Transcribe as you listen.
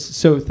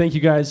So thank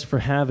you guys for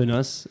having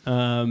us.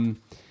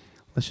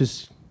 Let's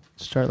just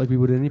start like we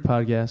would any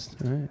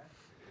podcast. All right.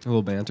 A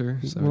little banter.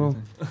 Well,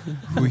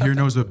 Who here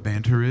knows what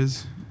banter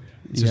is?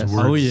 It's Yes. just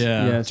words. Oh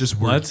yeah. Yes. Just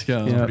words. Let's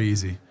go. Yeah. Pretty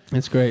easy.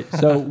 it's great.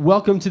 So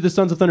welcome to the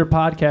Sons of Thunder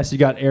podcast. You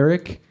got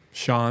Eric.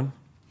 Sean.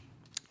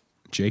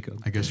 Jacob.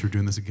 I guess we're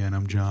doing this again.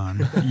 I'm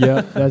John.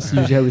 Yep, that's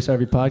usually how we start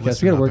every podcast.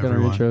 Listen We got to up, work on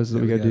everyone. our intros. Is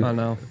what we got to do. I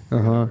know.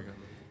 Uh-huh.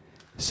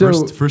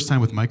 So First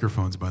time with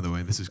microphones, by the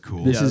way. This is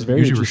cool. This is very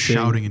Usually interesting.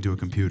 we're shouting into a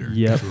computer.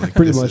 yeah, So, like,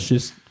 pretty this much is-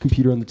 just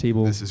computer on the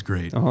table. This is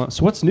great. Uh-huh.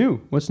 So what's new?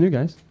 What's new,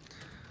 guys?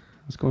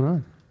 What's going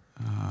on?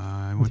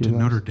 I With went to your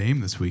Notre lives? Dame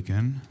this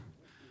weekend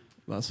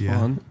That's Yeah.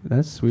 fun.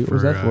 That's sweet. What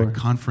was for that a for?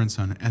 conference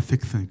on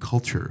ethics and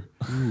culture.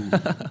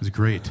 It was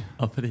great.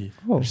 Uppity.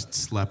 Oh, I just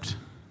slept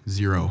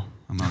 0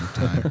 amount of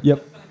time.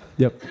 yep.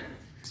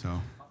 So,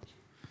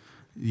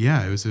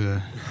 yeah, it was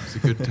a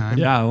good time.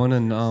 Yeah, I went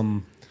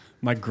and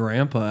my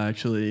grandpa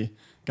actually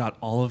got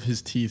all of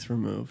his teeth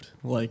removed.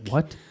 Like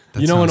What?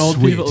 That you know when sounds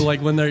old people sweet.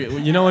 like when they're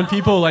when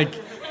people like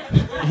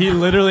he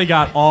literally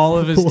got all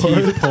of his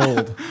teeth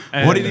pulled.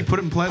 And What did he put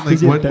in place? Like,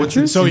 Does he have what's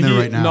dentures? in So there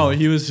right now? no,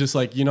 he was just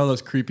like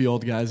those creepy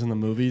old guys in the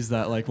movies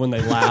that like when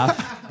they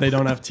laugh they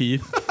don't have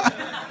teeth.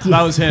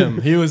 That was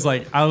him. He was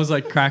like I was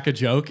like crack a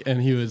joke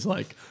and he was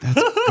like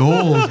That's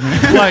goals,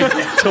 man.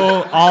 like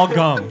all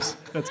gums.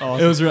 That's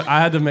awesome. It was. I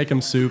had to make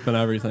him soup and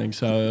everything.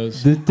 So it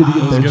was. Did he get was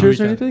a good dentures or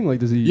weekend. anything? Like,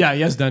 does he? Yeah, he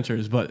has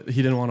dentures, but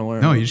he didn't want to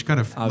wear No, them. you just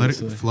gotta let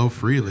Obviously. it flow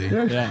freely.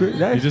 Yeah, Yeah,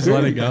 that's you just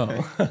let it great.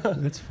 go.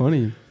 That's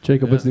funny.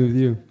 Jacob, what's new with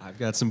you? I've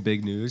got some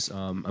big news.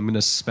 I'm going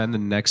to spend the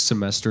next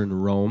semester in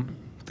Rome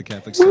with the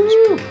Catholic Studies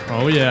program.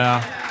 Oh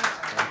yeah.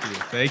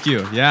 Thank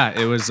you. Yeah,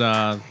 it was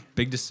a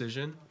big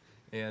decision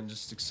and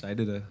just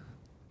excited to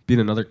be in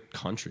another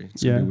country.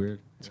 It's going to Yeah. be weird.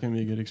 It's gonna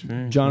be a good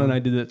experience. John and I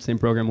did that same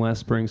program last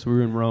spring, so we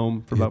were in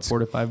Rome for about It's 4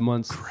 to 5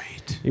 months.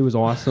 Great. It was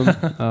awesome.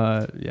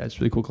 Yeah, it's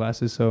really cool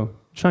classes. So,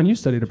 Sean, you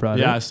studied abroad.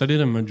 Yeah, I right? studied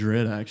in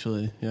Madrid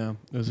actually. Yeah,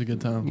 it was a good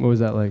time. What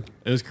was that like?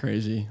 It was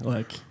crazy.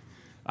 Like,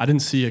 I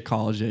didn't see a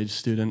college age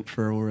student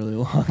for a really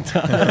long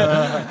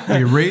time.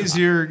 Hey, raise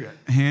your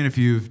hand if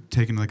you've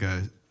taken like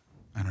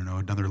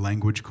another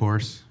language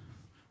course,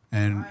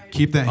 and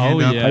keep that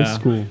hand Oh, up yeah. High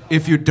school.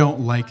 if you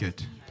don't like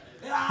it.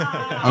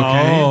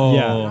 Okay. Oh.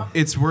 Yeah.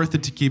 It's worth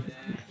it to keep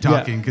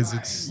talking because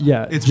it's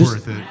Yeah, it's just-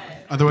 worth it.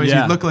 Otherwise,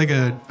 Yeah. you look like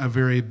a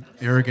very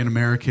arrogant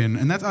American,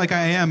 and that's like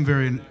I am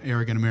very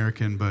arrogant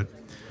American, but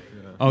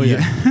Oh yeah.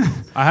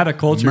 I had a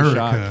culture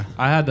America.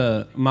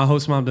 shock. My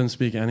host mom didn't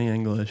speak any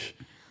English,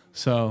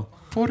 so.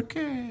 ¿por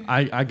qué?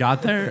 I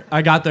got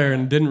there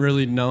and didn't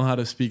really know how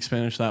to speak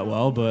Spanish that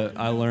well, but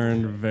I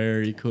learned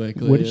very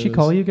quickly. What did she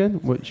call you again?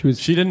 What she was?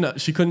 She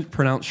couldn't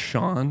pronounce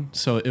Sean,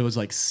 so it was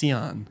like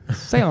Sion.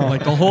 Sion.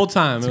 Like the whole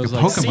time it was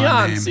like like a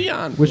Pokemon name.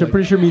 Sion. which I'm Like,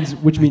 pretty sure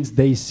means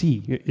they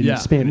see in Yeah.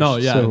 Spanish. No,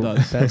 yeah, so it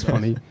does. That's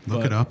funny. Look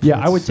But- it up. Yeah,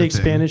 I It's would a take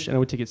thing. Spanish and I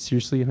would take it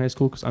seriously in high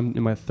school because I'm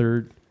in my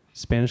 3rd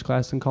Spanish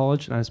class in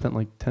college, and I spent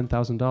like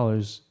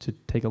 $10,000 to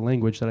take a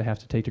language that I have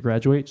to take to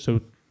graduate. So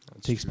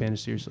take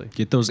Spanish seriously.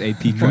 Get those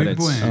AP Muy credits.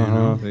 bueno.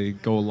 Uh-huh. They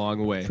go a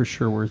long way. For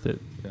sure, worth it.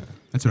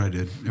 That's what I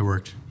did. It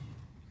worked.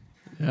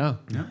 yeah.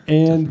 Yeah,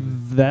 And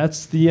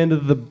that's the end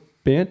of the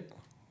banter.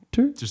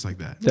 just like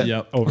that.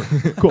 Yep. Over.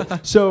 Cool.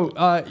 So,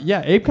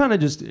 yeah, Abe kind of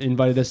just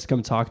invited us to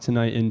come talk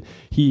tonight, and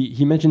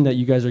he mentioned that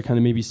you guys are kind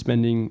of maybe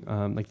spending,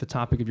 like the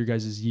topic of your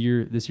guys'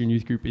 year, this year in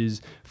youth group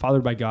is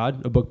Fathered by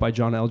God, a book by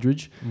John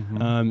Eldridge.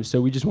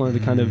 So we just wanted to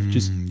kind of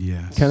just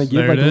Yes. kind of give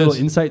There like a it little is.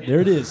 insight.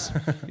 There it is.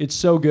 It's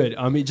so good.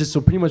 It just so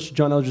pretty much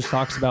John Eldridge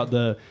talks about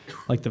the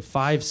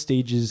 5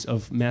 stages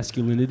of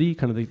masculinity,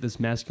 kind of like this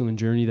masculine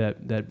journey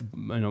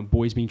that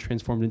boys being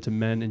transformed into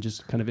men and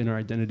just kind of in our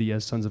identity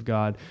as sons of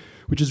God,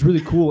 which is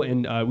really cool.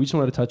 And we just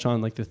wanted to touch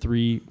on like the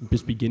 3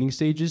 just beginning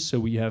stages.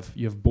 So you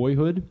have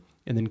boyhood,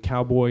 and then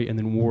cowboy, and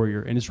then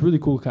warrior. And it's really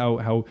cool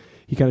how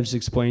he kind of just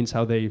explains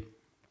how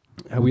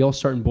we all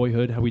start in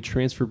boyhood, how we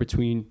transfer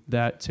between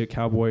that to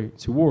cowboy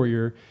to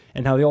warrior,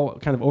 and how they all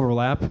kind of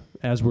overlap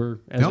as They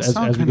all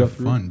sound we kind go of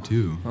through. fun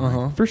too.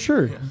 For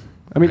sure.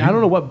 I mean, I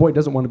don't know what boy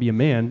doesn't want to be a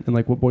man, and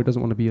like what boy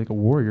doesn't want to be like a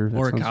warrior. That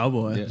Or a sounds-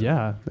 cowboy.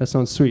 Yeah, that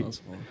sounds sweet. That's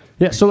fun.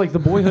 Yeah, so like the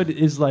boyhood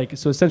is like,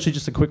 so essentially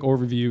just a quick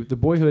overview. The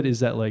boyhood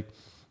is that like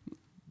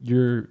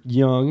you're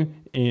young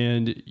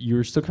and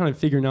you're still kind of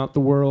figuring out the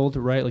world,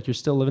 right? Like you're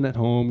still living at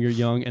home, you're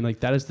young, and like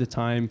that is the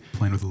time.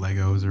 Playing with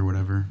Legos or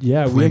whatever.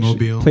 Yeah, we actually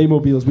Playmobil.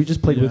 Playmobiles. We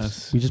just played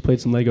Yes.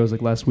 some Legos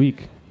like last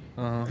week.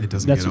 It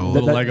doesn't That's- get old.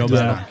 that- Lego It does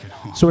battle. not get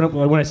old. So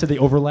when I said they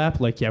overlap,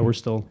 like yeah, we're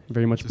still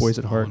very much Just boys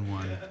at all heart. in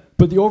one.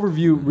 But the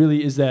overview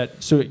really is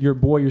that, so you're a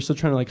boy, you're still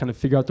trying to like kind of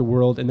figure out the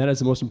world, and that is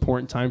the most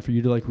important time for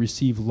you to like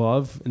receive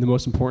love, and the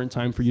most important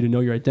time for you to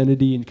know your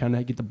identity and kind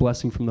of get the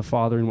blessing from the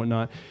Father and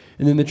whatnot.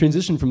 And then the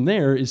transition from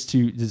there is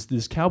to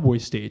this cowboy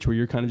stage where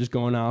you're kind of just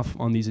going off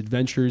on these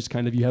adventures,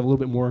 kind of you have a little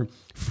bit more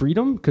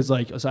freedom, because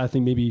like, so I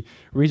think maybe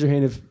raise your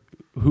hand if,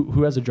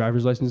 who has a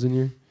driver's license in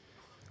here?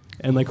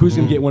 And like who's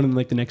going to get one in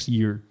like the next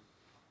year?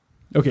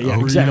 Okay, yeah,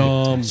 Oh, exactly.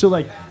 freedom. So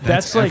like,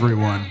 that's like,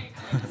 everyone.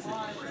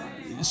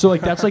 so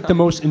like that's like the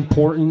most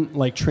important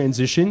like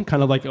transition,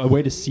 kind of like a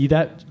way to see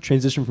that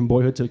transition from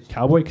boyhood to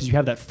cowboy, because you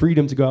have that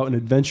freedom to go out and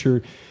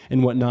adventure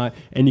and whatnot,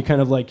 and you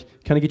kind of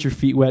get your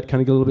feet wet,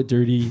 kind of get a little bit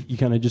dirty. You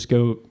kind of just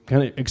go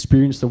kind of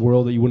experience the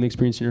world that you wouldn't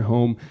experience in your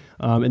home,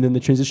 and then the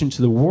transition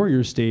to the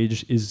warrior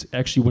stage is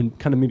actually when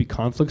kind of maybe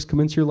conflicts come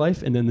into your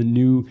life, and then the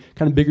new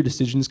kind of bigger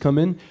decisions come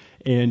in.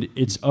 And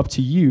it's up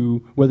to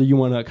you whether you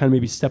want to kind of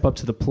maybe step up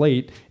to the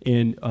plate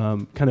and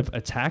kind of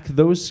attack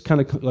those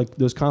kind of like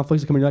those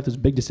conflicts that come in your life, those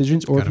big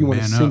decisions, or if you want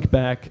to sink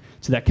back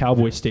to that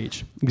cowboy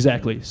stage.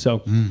 Exactly.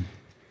 So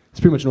it's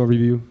pretty much an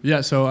overview.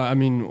 Yeah. So I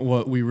mean,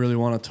 what we really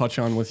want to touch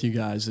on with you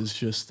guys is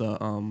just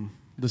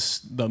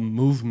the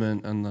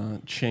movement and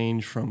the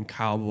change from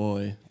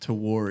cowboy to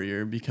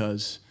warrior,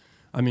 because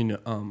I mean,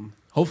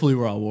 hopefully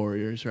we're all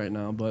warriors right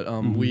now, but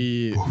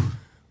we'd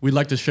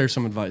like to share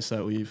some advice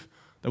that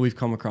we've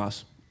come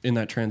across in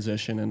that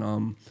transition.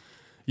 And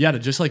to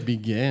just like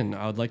begin,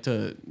 I would like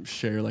to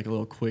share like a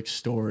little quick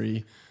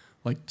story.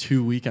 Like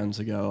 2 weekends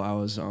ago, I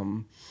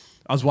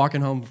was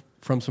walking home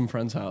from some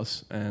friend's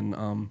house, and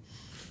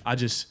I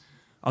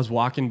was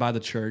walking by the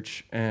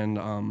church,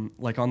 and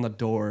like on the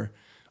door,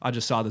 I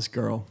just saw this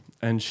girl,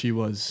 and she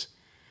was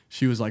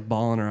like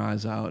bawling her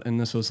eyes out, and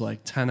this was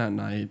like 10 at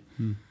night.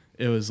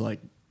 It was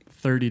like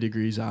 30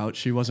 degrees out.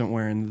 She wasn't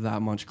wearing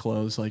that much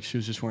clothes. Like she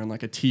was just wearing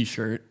like a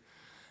t-shirt.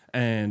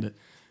 And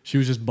she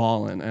was just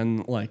bawling,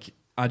 and like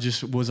I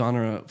just was on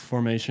a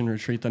formation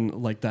retreat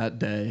that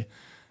day,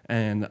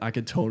 and I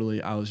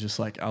was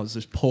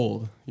just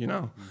pulled, you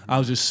know. I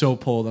was just so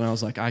pulled, and I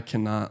was like, I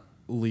cannot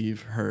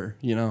leave her,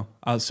 you know.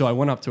 So I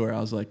went up to her. I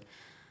was like,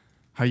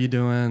 "How you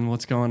doing?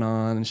 What's going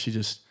on?" And she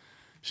was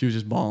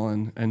just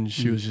bawling, and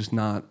she was just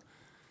not.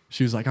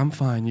 She was like, "I'm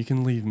fine. You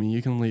can leave me.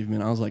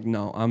 And I was like,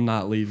 "No, I'm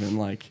not leaving.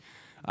 Like,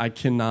 I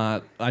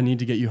cannot. I need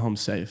to get you home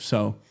safe."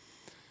 So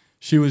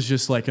she was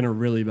just like in a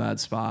really bad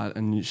spot,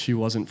 and she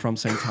wasn't from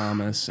St.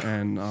 Thomas.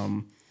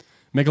 And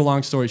make a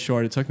long story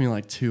short, it took me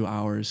like 2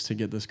 hours to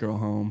get this girl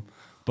home.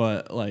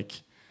 But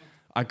like,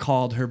 I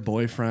called her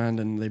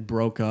boyfriend, and they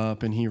broke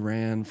up, and he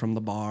ran from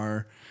the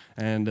bar,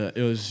 and it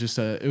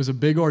was a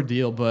big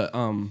ordeal. But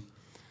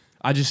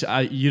I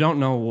don't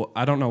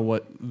know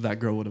what that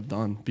girl would have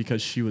done,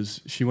 because she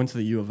went to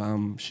the U of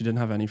M. She didn't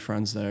have any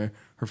friends there.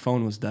 Her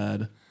phone was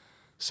dead.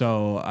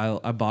 So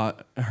I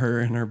bought her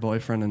and her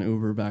boyfriend an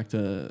Uber back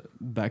to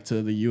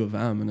the U of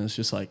M, and it's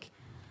just like,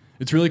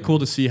 it's really cool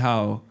to see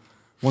how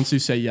once you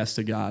say yes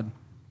to God,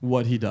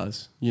 what He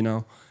does, you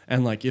know.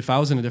 And like, if I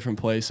was in a different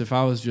place, if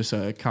I was just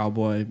a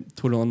cowboy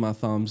twiddling my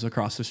thumbs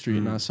across the street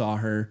and I saw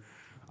her,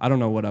 I don't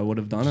know what I would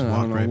have done. Just and walk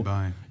I don't know, right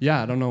by.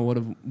 Yeah, I don't know what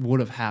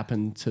would have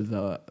happened to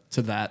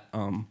that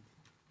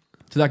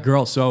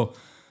girl. So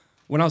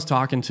when I was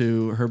talking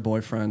to her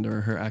boyfriend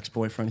or her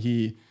ex-boyfriend,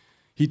 he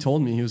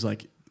told me, he was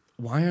like,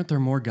 "Why aren't there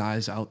more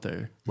guys out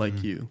there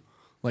like you?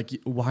 Like,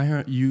 why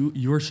aren't you?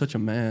 You're such a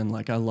man.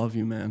 Like, I love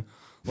you, man.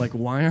 Like,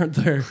 why aren't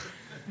there?"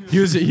 He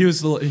was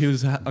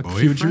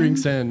accusing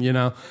sin, you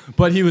know.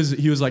 But he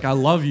was like, "I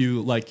love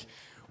you. Like,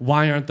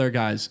 why aren't there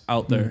guys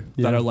out there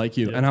that are like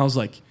you?" Yeah. And I was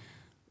like,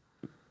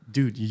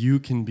 "Dude, you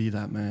can be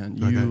that man."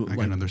 I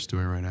got another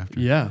story right after.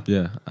 Yeah.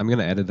 Yeah, I'm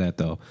gonna edit that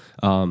though,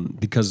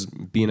 because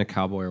being a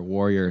cowboy or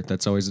warrior,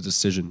 that's always a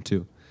decision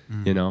too.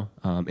 You know,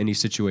 any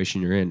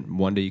situation you're in,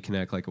 one day you can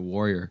act like a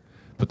warrior,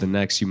 but the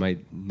next you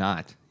might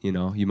not. You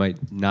know, you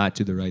might not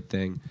do the right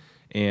thing,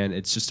 and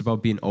it's just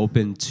about being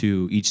open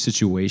to each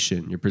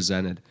situation you're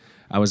presented.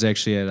 I was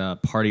actually at a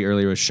party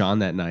earlier with Sean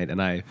that night,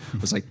 and I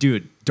was like,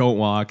 "Dude, don't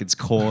walk. It's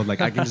cold.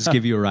 Like, I can just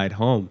give you a ride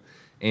home."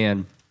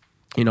 And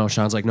you know,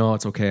 Sean's like, "No,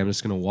 it's okay. I'm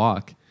just gonna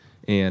walk."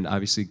 And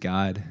obviously,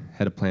 God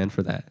had a plan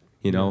for that.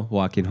 You know,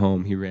 walking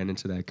home, he ran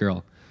into that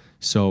girl.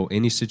 So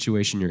any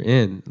situation you're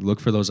in, look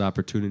for those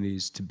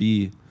opportunities to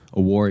be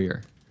a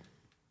warrior.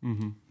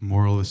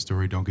 Moral of the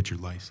story: don't get your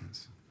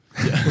license.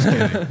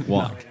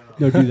 Walk.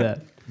 No, do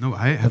that. No,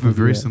 I have a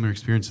very similar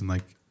experience, and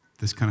like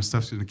this kind of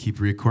stuff's going to keep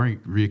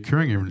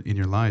reoccurring in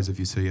your lives if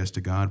you say yes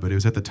to God. But it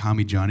was at the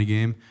Tommy Johnny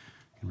game.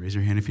 Raise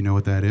your hand if you know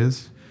what that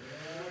is.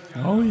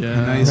 Oh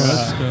yeah. A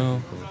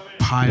nice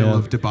pile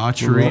of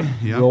debauchery.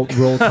 Roll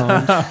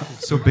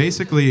times. So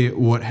basically,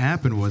 what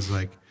happened was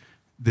like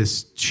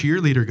this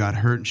cheerleader got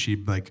hurt, and she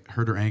like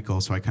hurt her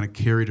ankle. So I kind of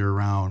carried her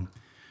around,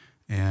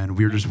 and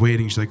we were just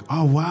waiting. She's like,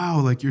 "Oh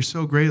wow, like you're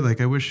so great. Like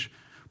I wish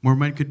more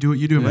men could do what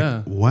you do." I'm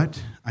like,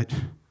 "What?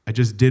 I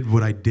just did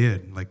what I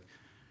did. Like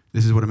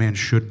this is what a man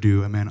should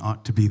do. A man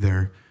ought to be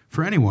there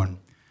for anyone."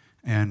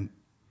 And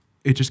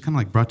it just kind of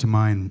like brought to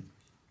mind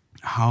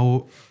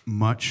how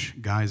much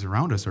guys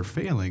around us are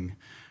failing,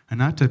 and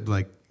not to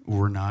like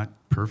we're not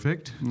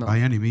perfect by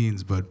any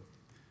means, but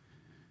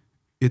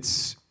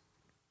it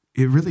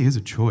really is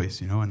a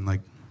choice, you know. And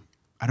like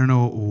I don't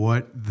know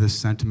what the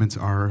sentiments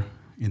are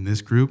in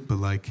this group, but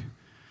like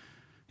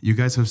you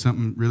guys have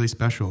something really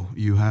special.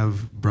 You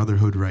have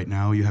brotherhood right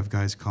now. You have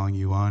guys calling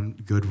you on,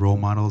 good role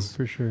models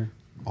For sure.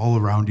 all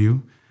around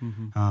you.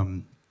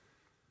 And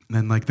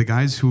then like the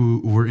guys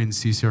who were in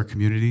CCR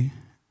community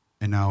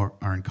and now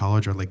are in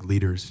college are like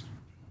leaders.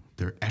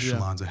 They're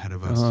echelons ahead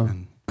of us.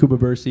 And Kuba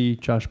Bursey,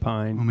 Josh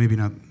Pine, Well, maybe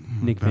not.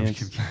 Nick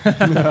Vance.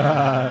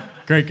 Vance.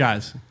 Great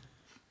guys.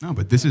 No,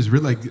 but this is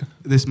really like,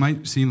 this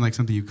might seem like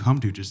something you come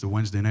to just a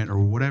Wednesday night or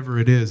whatever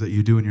it is that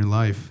you do in your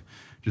life.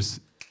 Just,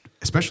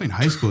 especially in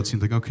high school, it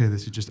seems like, okay,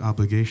 this is just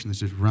obligation.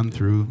 It's just run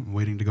through,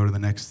 waiting to go to the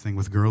next thing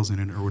with girls in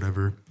it or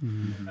whatever.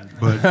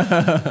 But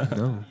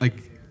No. like,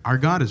 our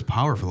God is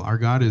powerful. Our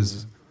God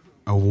is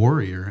a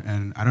warrior.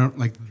 And I don't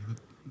like,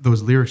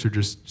 those lyrics are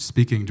just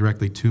speaking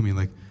directly to me.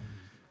 Like,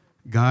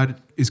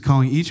 God is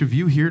calling each of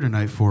you here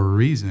tonight for a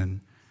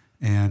reason.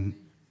 And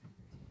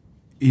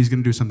he's going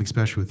to do something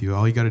special with you.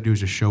 All you got to do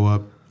is just show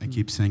up and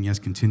keep saying yes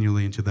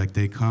continually until that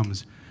day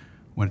comes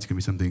when it's going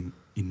to be something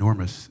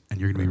enormous and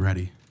you're going to be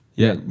ready.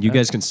 Yeah, you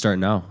guys can start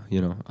now.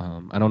 You know,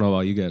 I don't know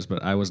about you guys,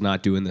 but I was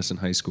not doing this in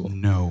high school,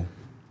 No.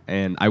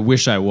 and I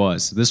wish I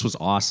was. This was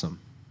awesome.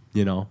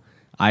 You know,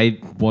 I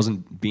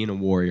wasn't being a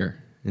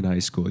warrior in high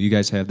school. You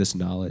guys have this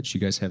knowledge. You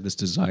guys have this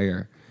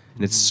desire,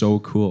 and it's so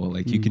cool.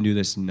 Like you can do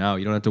this now.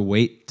 You don't have to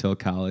wait till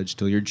college,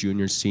 till your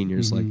juniors,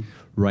 seniors. Like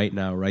right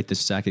now, right this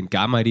second.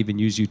 God might even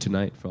use you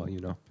tonight, for all you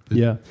know.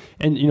 Yeah,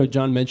 and you know,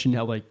 John mentioned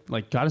how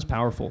like God is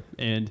powerful,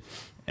 and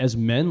as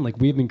men, like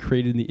we have been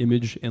created in the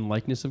image and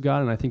likeness of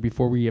God. And I think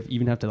before we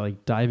even have to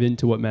like dive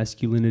into what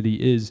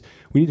masculinity is,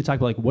 we need to talk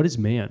about like what is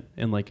man,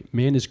 and like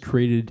man is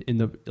created in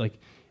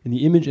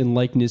the image and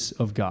likeness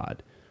of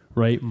God,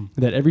 right?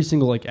 That every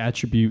single like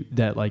attribute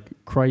that like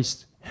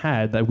Christ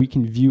had, that we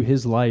can view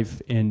his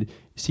life and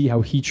see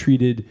how he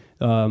treated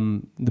the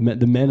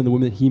men and the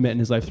women that he met in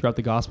his life throughout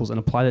the Gospels and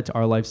apply that to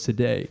our lives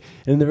today.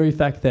 And the very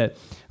fact that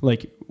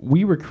like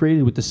we were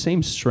created with the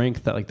same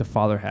strength that like the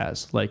Father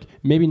has, like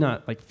maybe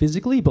not like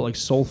physically, but like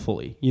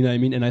soulfully, you know what I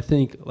mean? And I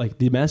think like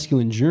the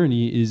masculine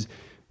journey is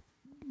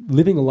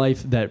living a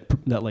life that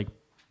like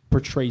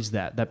portrays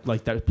that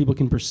like that people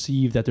can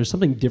perceive that there's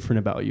something different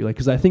about you. Like,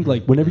 cause I think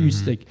like whenever you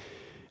like,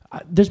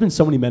 there's been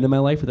so many men in my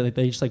life that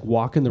they just like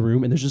walk in the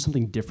room and there's just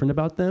something different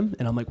about them,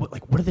 and I'm like,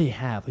 what do they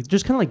have? Like,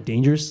 just kind of like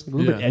dangerous, a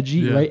little bit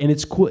edgy, right? And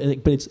it's cool,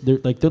 but they're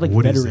like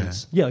What is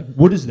veterans. Yeah, like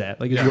what is that?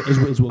 Like,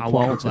 is what I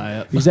want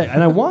that. exactly,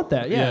 and I want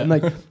that. Yeah, and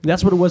like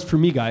that's what it was for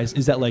me, guys.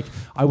 Is that like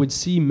I would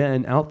see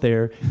men out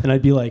there and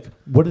I'd be like,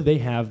 what do they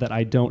have that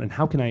I don't, and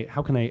how can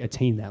I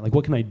attain that? Like,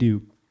 what can I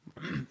do?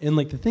 And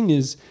like the thing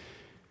is,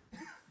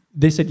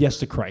 they said yes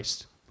to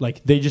Christ.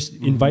 Like they just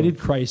invited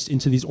Christ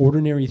into these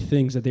ordinary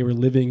things that they were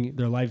living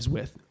their lives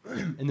with.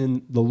 And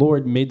then the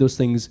Lord made those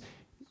things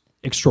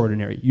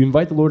extraordinary. You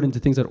invite the Lord into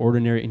things that are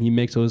ordinary and he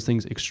makes those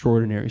things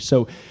extraordinary.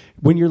 So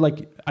when you're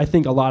like, I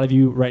think a lot of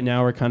you right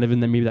now are kind of in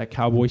maybe that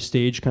cowboy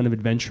stage, kind of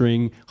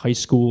adventuring high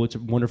school. It's a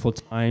wonderful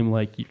time.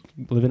 Like you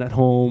living at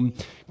home,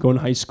 going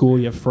to high school,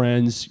 you have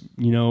friends,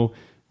 you know,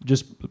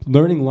 just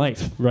learning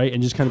life, right?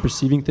 And just kind of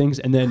perceiving things.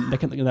 And then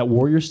that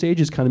warrior stage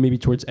is kind of maybe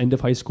towards end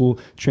of high school,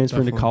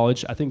 transferring to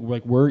college. I think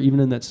like we're even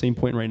in that same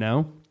point right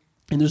now.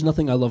 And there's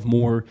nothing I love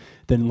more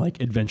than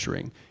like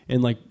adventuring.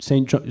 And like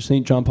St.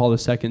 John Paul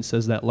II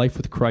says that life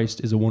with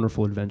Christ is a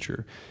wonderful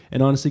adventure.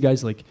 And honestly,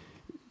 guys, like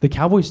the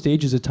cowboy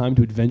stage is a time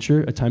to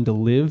adventure, a time to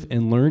live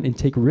and learn and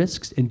take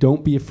risks, and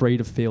don't be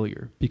afraid of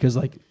failure. Because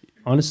like,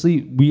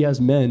 honestly, we as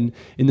men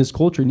in this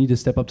culture need to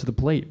step up to the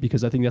plate,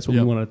 because I think that's what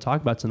we want to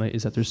talk about tonight,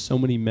 is that there's so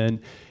many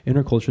men in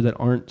our culture that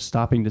aren't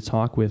stopping to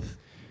talk with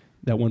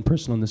that one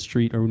person on the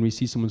street, or when we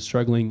see someone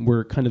struggling,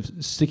 we're kind of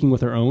sticking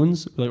with our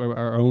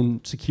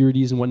own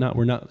securities and whatnot.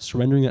 We're not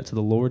surrendering that to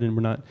the Lord, and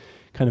we're not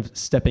kind of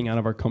stepping out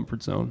of our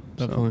comfort zone.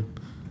 Definitely.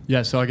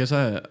 Yeah, so I guess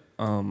I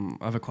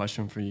have a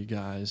question for you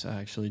guys,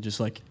 actually.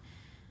 Just like,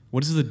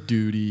 what is the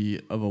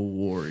duty of a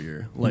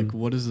warrior? Like,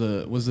 what's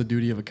the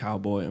duty of a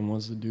cowboy, and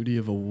what's the duty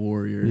of a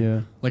warrior?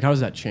 Yeah. Like, how does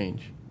that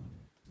change?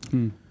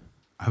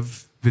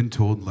 I've been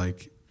told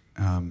like,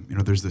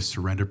 there's this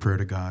surrender prayer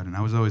to God, and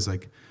I was always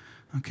like,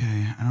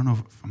 okay, I don't know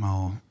if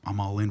I'm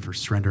all in for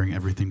surrendering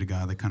everything to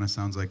God. That kind of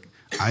sounds like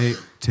I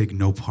take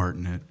no part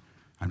in it.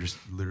 I'm just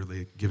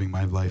literally giving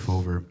my life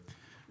over,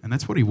 and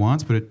that's what He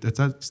wants. But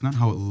that's not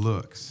how it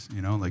looks.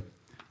 You know, like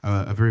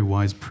a very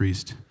wise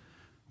priest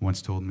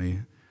once told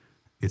me,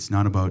 it's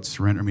not about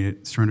surrender. I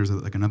mean, surrender is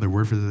like another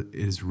word for it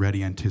is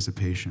ready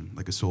anticipation,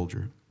 like a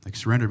soldier. Like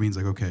surrender means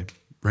like, okay,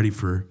 ready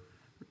for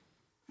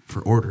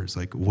orders,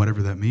 like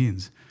whatever that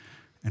means.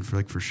 And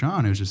for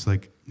Sean, it was just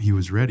like he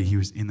was ready. He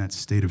was in that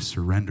state of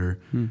surrender,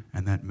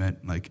 and that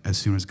meant like as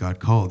soon as God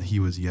called, he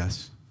was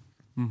yes.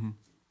 Mm-hmm.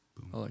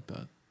 I like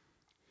that.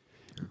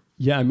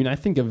 Yeah, I mean, I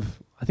think of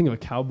a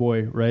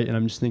cowboy, right? And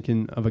I'm just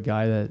thinking of a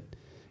guy that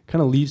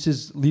kind of leaves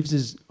his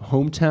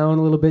hometown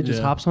a little bit, just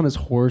hops on his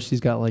horse. He's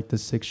got like the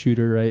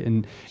 6-shooter, right?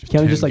 And he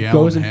kind of just like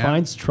goes and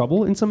finds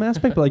trouble in some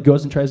aspect, but like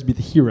goes and tries to be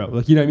the hero.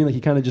 Like, you know what I mean? Like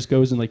he kind of just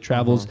goes and like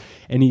travels,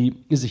 and he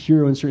is a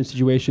hero in certain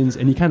situations,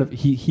 and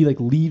he like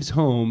leaves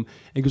home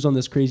and goes on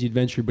this crazy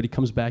adventure, but he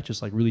comes back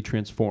just like really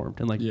transformed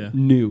and like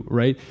new,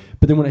 right?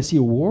 But then when I see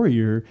a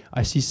warrior,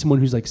 I see someone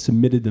who's like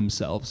submitted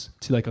themselves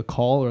to like a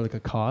call or like a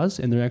cause,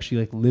 and they're actually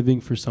like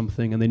living for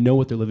something, and they know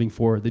what they're living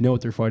for, they know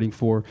what they're fighting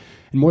for,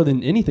 and more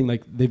than anything,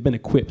 like they've been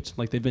equipped,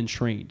 like they've been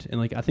trained. And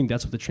like I think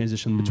that's what the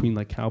transition between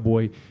like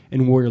cowboy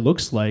and warrior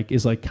looks like,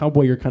 is like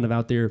cowboy, you're kind of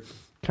out there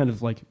kind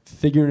of like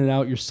figuring it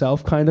out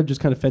yourself, kind of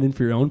just kind of fending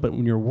for your own. But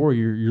when you're a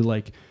warrior, you're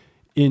like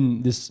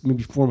in this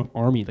maybe form of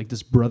army, like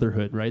this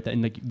brotherhood, right?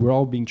 And like we're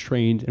all being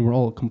trained and we're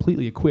all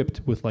completely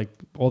equipped with like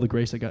all the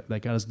grace that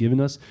God has given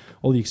us,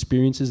 all the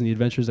experiences and the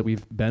adventures that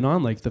we've been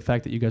on. Like the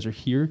fact that you guys are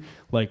here,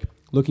 like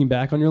looking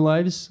back on your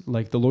lives,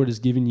 like the Lord has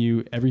given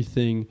you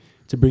everything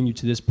to bring you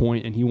to this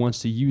point, and he wants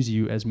to use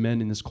you as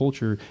men in this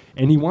culture,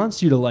 and he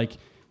wants you to like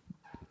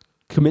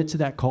commit to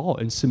that call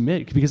and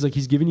submit, because like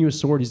he's given you a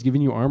sword, he's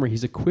given you armor,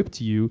 he's equipped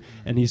you,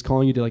 and he's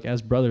calling you to like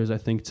as brothers, I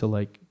think, to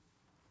like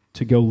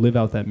to go live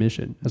out that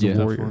mission as a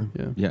warrior.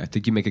 Yeah, I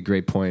think you make a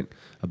great point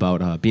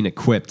about being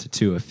equipped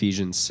too.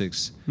 Ephesians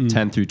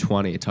 6:10 through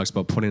 20. It talks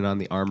about putting on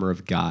the armor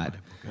of God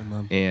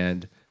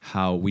and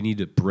how we need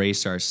to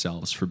brace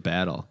ourselves for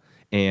battle.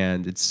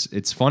 And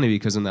it's funny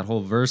because in that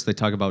whole verse they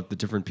talk about the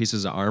different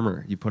pieces of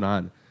armor you put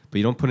on, but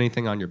you don't put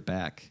anything on your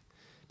back,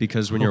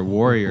 because when you're a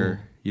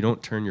warrior, you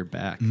don't turn your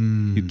back.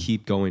 You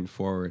keep going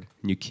forward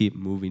and you keep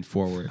moving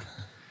forward.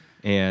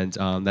 And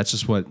that's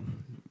just what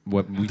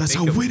we That's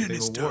think how of winning as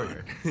is a done.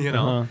 warrior. You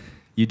know,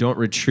 you don't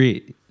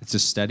retreat. It's a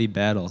steady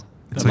battle.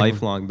 It's a like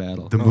lifelong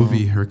battle. The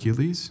movie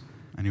Hercules.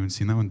 Anyone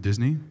seen that one?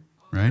 Disney,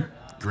 right?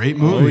 Great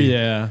movie. Oh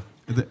yeah.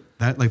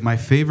 That like my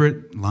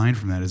favorite line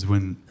from that is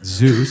when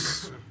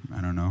Zeus,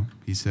 I don't know,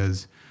 he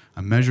says,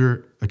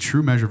 a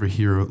true measure of a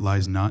hero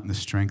lies not in the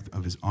strength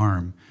of his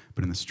arm,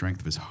 but in the strength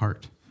of his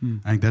heart.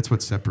 I think that's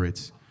what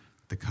separates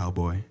the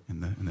cowboy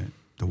and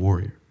the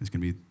warrior. It's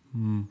gonna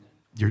be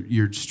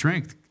your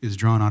strength is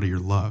drawn out of your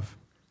love,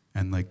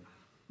 and like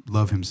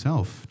love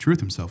himself, truth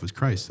himself is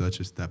Christ. So that's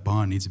just that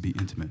bond needs to be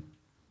intimate.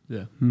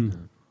 Yeah.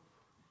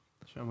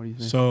 Sean, what do you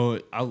think? So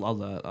I love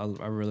that.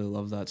 I really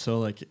love that. So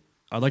like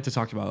I'd like to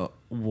talk about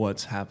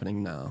what's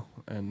happening now,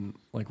 and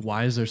like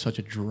why is there such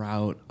a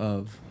drought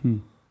of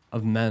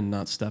men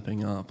not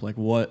stepping up? Like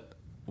what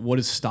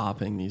is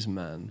stopping these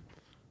men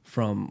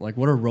from, like,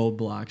 what are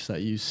roadblocks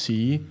that you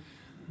see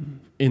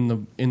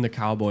in the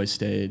cowboy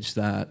stage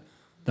that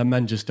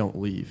men just don't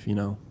leave, you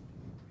know?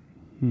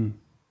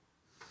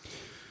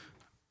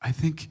 I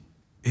think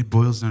it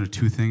boils down to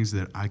two things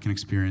that I can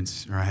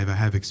experience, or I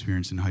have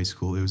experienced in high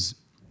school. It was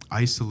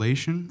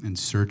isolation and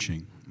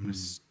searching. I'm going to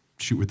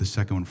shoot with the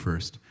second one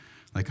first.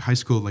 Like high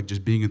school, like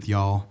just being with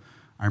y'all,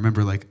 I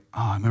remember like,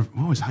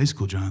 what was high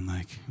school, John?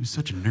 Like, he was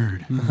such a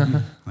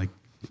nerd. Like,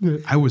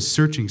 I was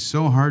searching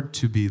so hard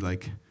to be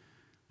like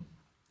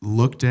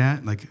looked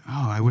at, like,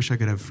 I wish I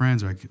could have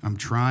friends, or like, I'm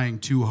trying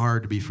too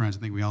hard to be friends. I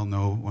think we all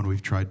know when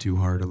we've tried too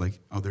hard, or like,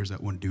 there's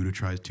that one dude who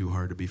tries too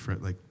hard to be friend,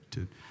 like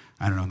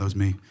I don't know, that was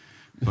me.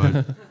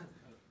 But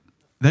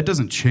that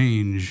doesn't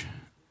change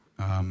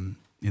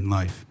in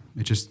life.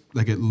 It just,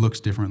 like, it looks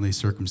differently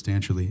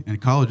circumstantially. And in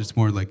college, it's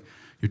more like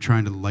you're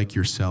trying to like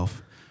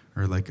yourself,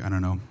 or like, I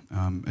don't know,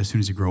 as soon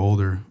as you grow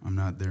older, I'm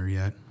not there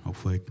yet.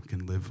 Hopefully I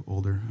can live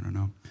older, I don't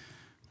know.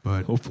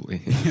 But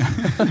Hopefully.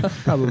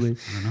 Probably.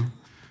 I don't know.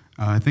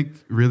 I think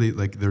really,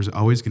 like, there's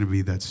always going to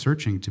be that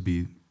searching to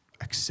be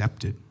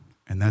accepted,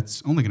 and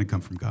that's only going to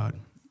come from God.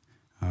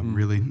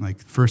 Really,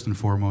 like, first and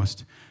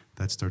foremost,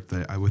 that starts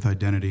with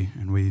identity,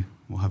 and we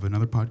will have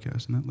another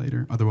podcast on that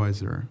later. Otherwise,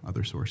 there are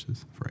other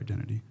sources for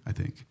identity, I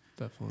think.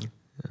 Definitely.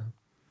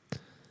 Yeah.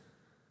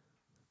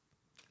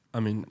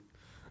 I mean,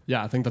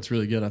 yeah, I think that's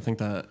really good. I think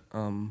that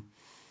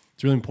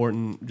it's really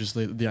important, just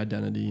the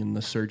identity and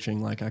the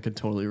searching. Like, I could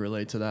totally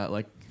relate to that.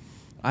 Like,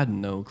 I had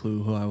no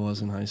clue who I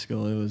was in high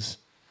school. It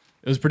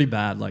was pretty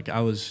bad. Like,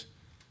 I just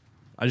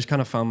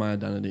kind of found my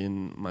identity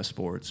in my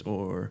sports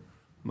or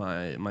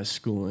my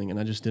schooling, and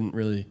I just didn't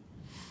really,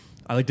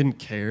 didn't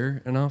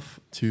care enough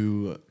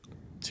to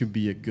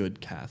be a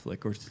good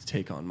Catholic or to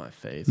take on my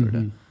faith or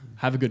to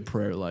have a good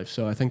prayer life.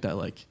 So I think that,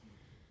 like,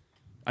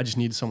 I just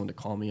needed someone to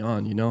call me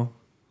on, you know?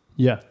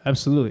 Yeah,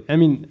 absolutely. I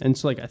mean, and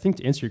so, like, I think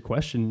to answer your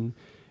question,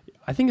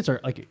 I think it's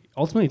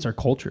ultimately it's our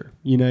culture.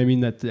 You know what I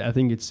mean? I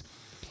think it's,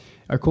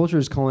 our culture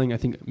is calling, I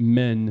think,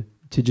 men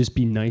to just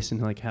be nice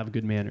and, like, have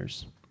good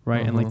manners.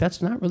 Right. And like,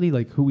 that's not really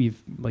like who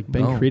we've like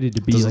been created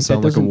to be. Doesn't like,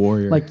 sound that like a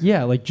warrior. Like,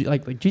 yeah, like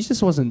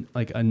Jesus wasn't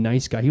like a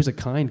nice guy. He was a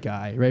kind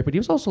guy. Right. But he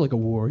was also like a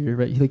warrior.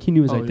 Right. He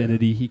knew his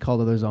identity. Yeah. He called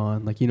others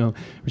on, like,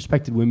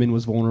 respected women,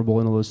 was vulnerable,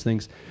 and all those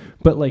things.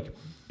 But like,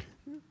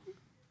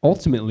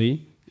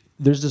 ultimately,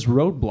 there's this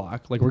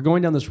roadblock. Like, we're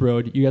going down this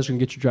road. You guys are gonna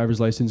get your driver's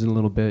license in a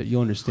little bit.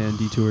 You'll understand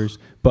detours,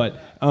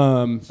 but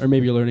or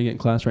maybe you're learning it in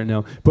class right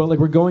now. But like,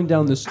 we're going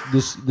down this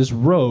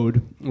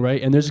road,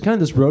 right? And there's kind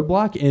of this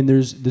roadblock, and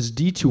there's this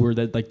detour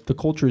that, like, the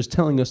culture is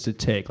telling us to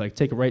take. Like,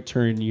 take a right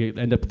turn, and you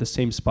end up at the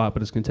same spot,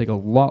 but it's gonna take a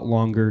lot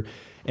longer.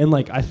 And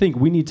like, I think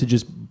we need to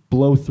just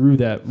blow through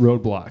that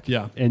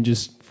roadblock, and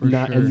just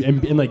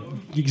and like,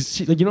 you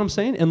see, like, you know what I'm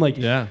saying, and like,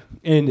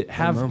 and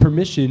have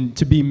permission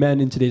to be men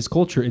in today's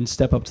culture and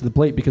step up to the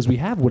plate, because we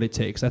have what it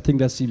takes. I think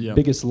that's the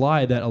biggest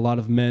lie that a lot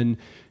of men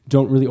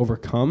don't really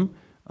overcome.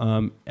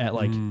 At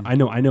like, I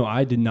know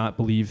I did not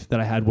believe that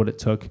I had what it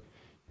took,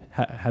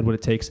 had what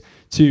it takes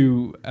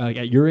to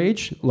at your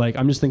age. Like,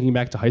 I'm just thinking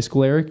back to high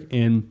school, Eric,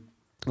 and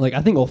like,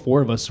 I think all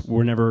four of us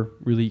were never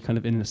really kind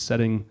of in a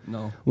setting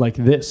like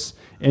this.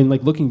 And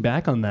like, looking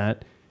back on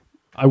that,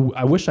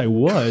 I wish I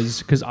was,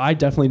 because I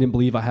definitely didn't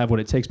believe I have what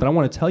it takes. But I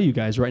want to tell you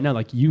guys right now,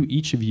 like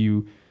each of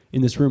you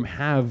in this room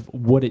have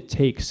what it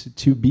takes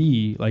to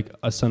be like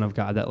a son of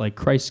God, that like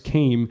Christ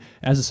came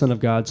as a son of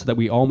God so that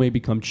we all may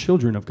become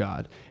children of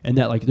God. And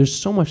that like there's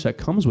so much that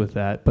comes with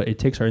that, but it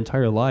takes our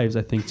entire lives,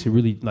 I think, to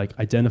really like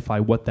identify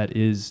what that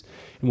is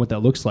and what that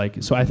looks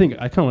like. So I think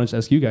I kind of want to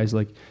ask you guys,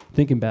 like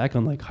thinking back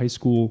on like high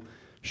school,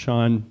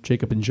 Sean,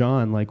 Jacob, and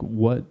John, like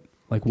what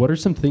are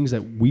some things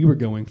that we were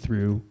going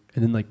through,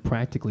 and then like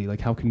practically,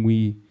 like how can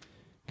we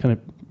kind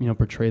of,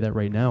 portray that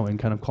right now and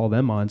kind of call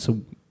them on?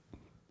 So,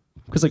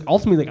 because like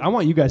ultimately, like I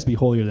want you guys to be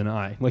holier than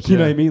I, like you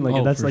know what I mean,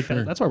 like that's like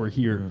sure. that's why we're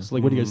here. So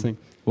like, what do you guys think?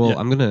 Well,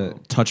 I'm gonna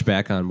touch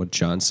back on what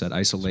John said,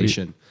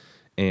 isolation.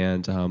 Sweet.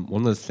 And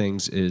one of the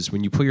things is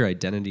when you put your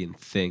identity in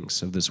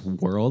things of this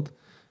world,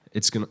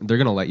 they're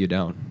gonna let you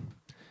down.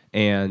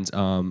 And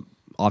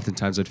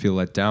oftentimes I'd feel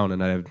let down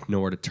and I'd have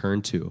nowhere to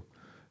turn to,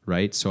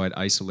 right? So I'd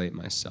isolate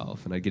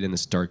myself and I'd get in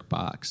this dark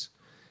box.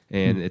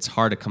 And it's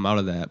hard to come out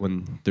of that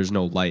when there's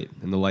no light,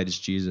 and the light is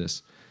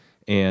Jesus.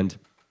 And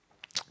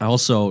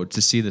also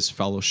to see this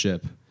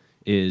fellowship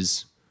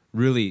is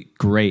really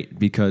great,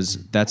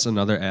 because that's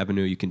another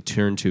avenue you can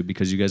turn to,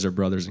 because you guys are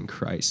brothers in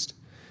Christ.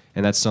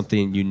 And that's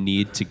something you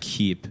need to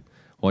keep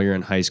while you're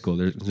in high school.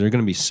 There's going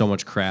to be so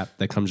much crap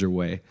that comes your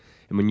way.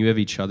 And when you have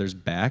each other's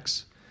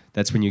backs,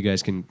 that's when you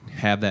guys can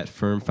have that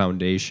firm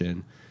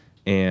foundation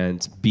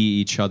and be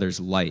each other's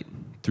light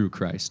through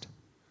Christ.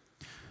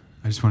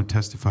 I just want to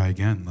testify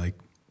again. Like,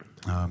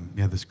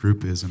 this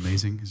group is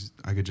amazing.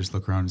 I could just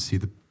look around and see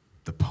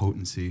the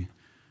potency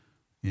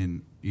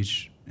in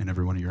each and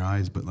every one of your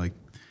eyes. But like,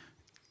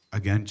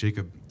 again,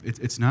 Jacob,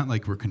 it's not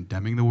like we're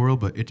condemning the world,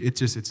 but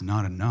it's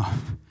not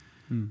enough.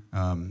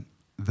 The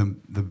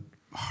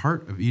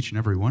heart of each and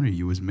every one of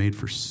you was made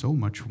for so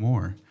much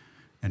more,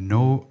 and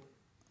no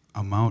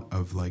amount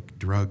of like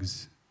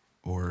drugs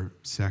or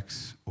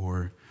sex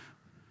or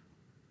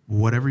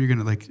whatever you're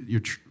gonna like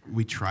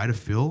we try to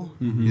fill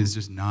is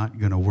just not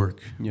gonna work.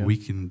 Yeah. We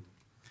can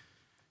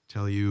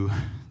tell you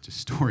just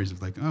stories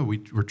of like, oh,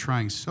 we're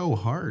trying so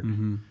hard,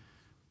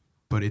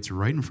 but it's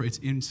right in front. It's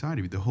inside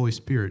of you. The Holy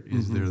Spirit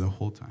is there the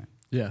whole time.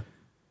 Yeah.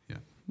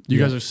 You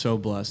guys are so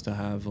blessed to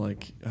have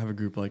a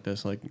group like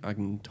this. Like I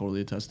can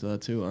totally attest to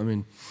that too. I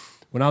mean,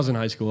 when I was in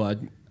high school, I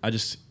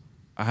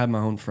had my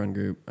own friend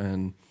group,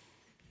 and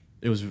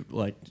it was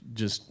like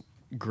just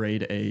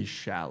grade A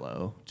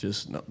shallow,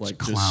 just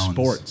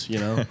sports, you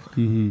know,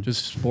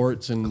 just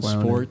sports and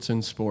sports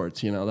and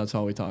sports, you know, that's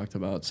all we talked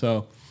about.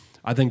 So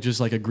I think just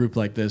like a group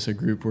like this, a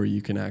group where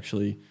you can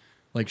actually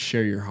like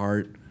share your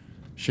heart,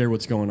 share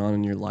what's going on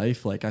in your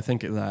life. Like I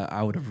think that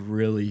I would have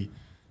really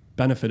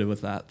benefited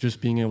with that,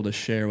 just being able to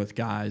share with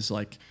guys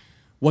like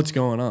what's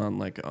going on.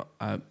 Like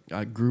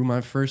I grew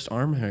my first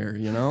arm hair,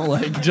 you know,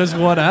 like just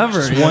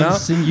whatever. Just one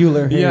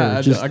singular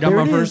hair. Yeah, I got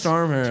my first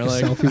arm hair.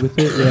 Like selfie with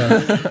it.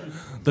 Yeah.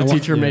 The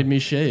teacher made me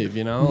shave,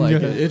 you know, like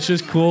it's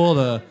just cool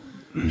to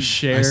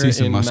share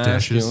in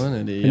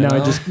masculinity. And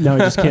now I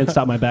just can't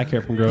stop my back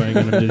hair from growing,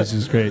 and this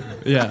is great.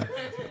 Yeah,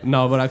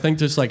 no, but I think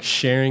just like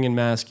sharing in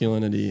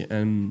masculinity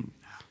and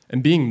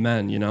being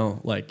men, you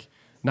know, like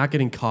not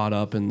getting caught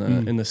up in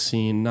the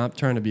scene, not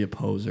trying to be a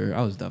poser.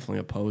 I was definitely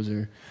a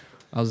poser.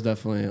 I was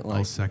definitely like,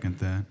 I'll second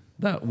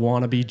that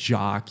wannabe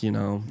jock, you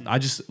know. I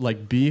just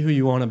like be who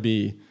you want to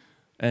be,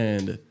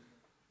 and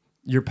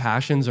your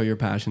passions are your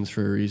passions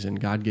for a reason.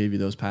 God gave you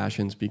those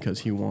passions because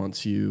He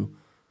wants you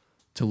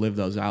to live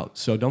those out.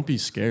 So don't be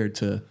scared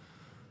to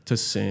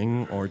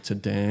sing or to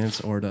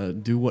dance or to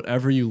do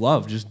whatever you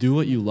love. Just do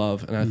what you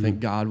love, and I think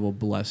God will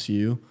bless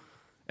you,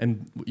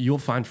 and you'll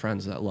find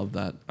friends that love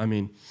that. I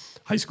mean,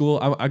 high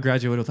school, I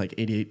graduated with like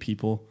 88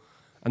 people,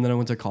 and then I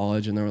went to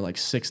college, and there were like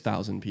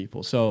 6,000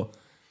 people. So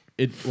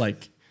it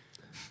like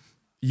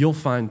you'll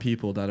find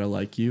people that are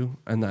like you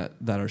and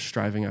that are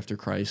striving after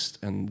Christ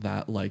and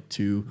that like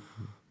to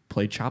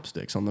play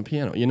chopsticks on the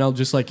piano. You know,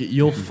 just like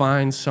you'll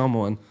find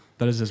someone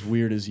that is as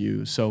weird as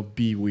you. So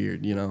be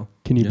weird, you know.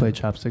 Can you play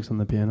chopsticks on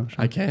the piano?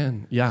 Sean? I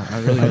can. Yeah, I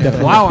really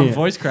can. Wow, I'm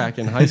voice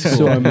cracking. High school,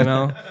 so, you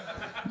know.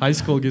 High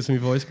school gives me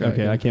voice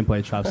cracking. Okay, I can't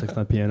play chopsticks on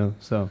the piano,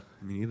 so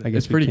me neither. I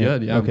guess it's pretty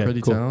good. Yeah, okay, I'm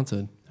pretty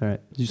talented. All right.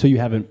 So you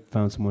haven't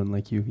found someone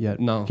like you yet?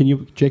 No.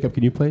 Jacob,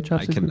 can you play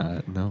chopsticks? I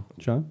cannot, no.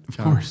 John? Of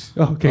course.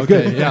 Oh, okay,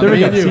 good. Yeah, there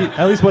we go. you. See,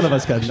 at least one of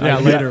us can. Yeah,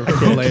 later.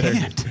 Later.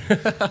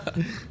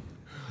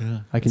 Yeah.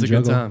 I can it's a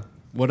juggle. good time.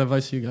 What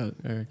advice you got,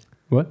 Eric?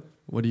 What?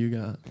 What do you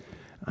got?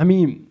 I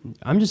mean,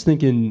 I'm just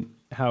thinking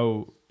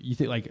how you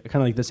think, like,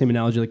 kind of like the same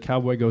analogy, like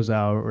cowboy goes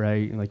out,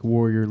 right? And like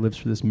warrior lives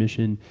for this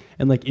mission.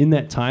 And like in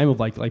that time of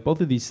like both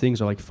of these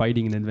things are like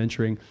fighting and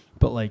adventuring,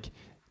 but like,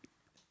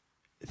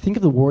 think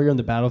of the warrior on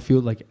the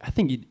battlefield. Like I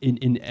think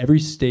in every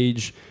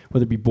stage,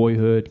 whether it be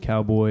boyhood,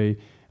 cowboy,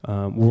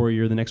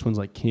 warrior, the next one's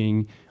like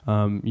king.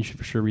 You should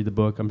for sure read the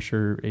book. I'm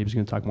sure Abe's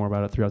going to talk more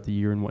about it throughout the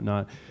year and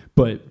whatnot.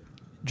 But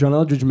John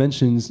Eldredge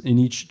mentions in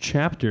each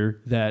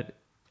chapter that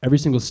every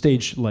single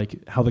stage,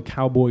 like how the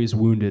cowboy is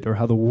wounded or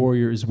how the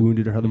warrior is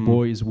wounded or how the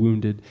boy is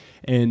wounded.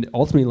 And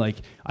ultimately, like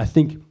I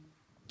think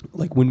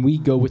like when we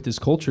go with this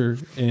culture,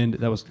 and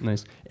that was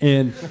nice.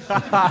 And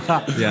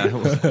Yeah.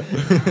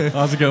 That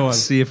was a good one.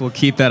 See if we'll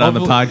keep that on the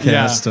Hopefully-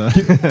 podcast.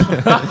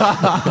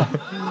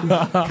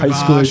 high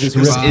schoolers just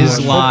This ripped is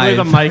one. live.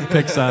 Hopefully the mic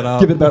picks that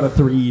up. Give it about a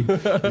 3.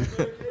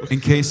 In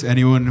case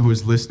anyone who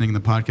was listening in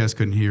the podcast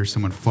couldn't hear,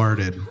 someone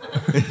farted.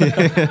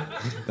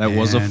 That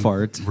was a And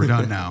fart. We're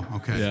done now.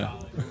 Okay.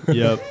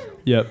 Yeah.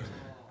 Yep.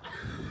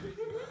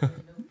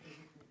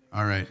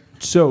 All right.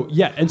 So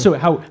yeah, and so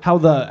how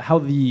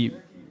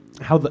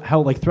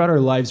like throughout our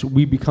lives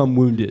we become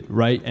wounded,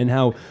 right? And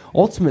how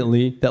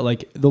ultimately that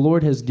like the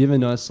Lord has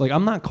given us, like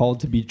I'm not called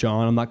to be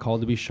John, I'm not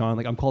called to be Sean,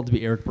 like I'm called to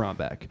be Eric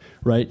Brombeck,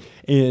 right?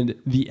 And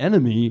the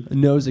enemy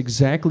knows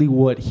exactly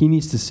what he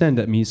needs to send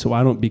at me so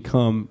I don't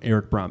become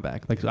Eric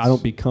Brombeck, like I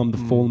don't become the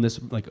fullness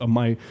like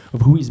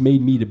of who he's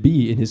made me to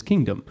be in his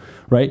kingdom,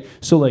 right?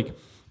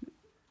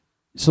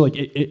 So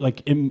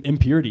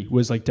impurity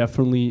was like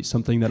definitely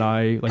something that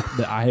I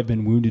have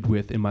been wounded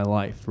with in my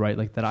life, right?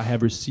 Like that I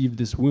have received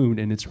this wound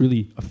and it's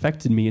really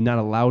affected me and not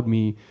allowed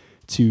me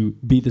to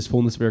be this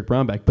fullness of Eric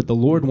Brombeck. But the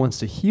Lord wants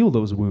to heal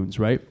those wounds,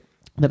 right?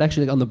 That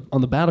actually like on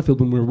the battlefield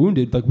when we're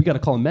wounded, like we got to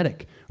call a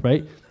medic,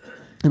 right?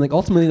 And like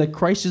ultimately, like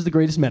Christ is the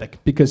greatest medic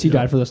because he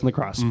died for us on the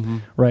cross,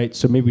 right?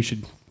 So maybe we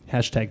should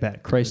hashtag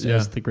that Christ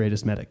is the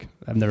greatest medic.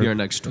 I've never. Be our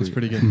next tweet. That's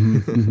pretty good.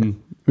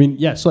 I mean,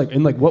 yeah. So like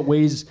in like what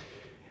ways?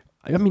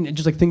 I mean,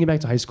 just like thinking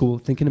back to high school,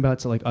 thinking about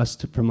to like us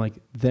from like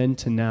then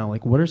to now,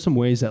 like what are some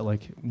ways that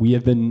like we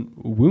have been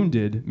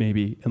wounded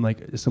maybe, and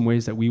like some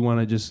ways that we want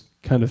to just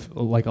kind of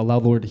like allow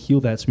the Lord to heal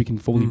that so we can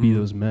fully be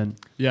those men.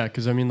 Yeah,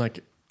 because I mean,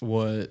 like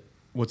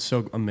what's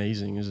so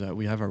amazing is that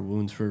we have our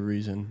wounds for a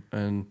reason,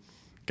 and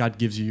God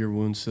gives you your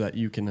wounds so that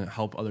you can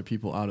help other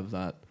people out of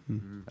that.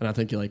 And I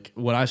think like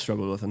what I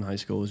struggled with in high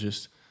school was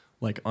just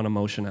like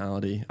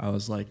unemotionality. I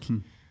was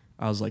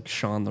like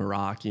Sean the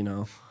Rock, you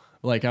know.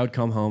 Like I would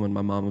come home and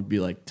my mom would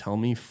be like, "Tell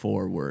me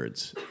 4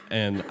 words,"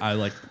 and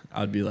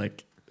I'd be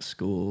like,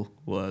 "School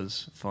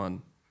was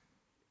fun,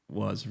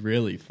 was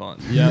really fun."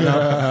 Yeah,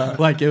 no,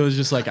 like it was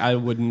just like I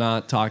would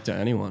not talk to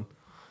anyone.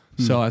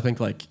 So I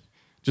think like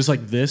just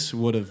like this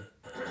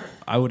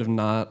I would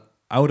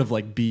have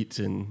like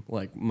beaten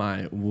like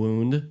my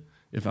wound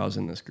if I was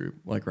in this group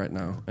like right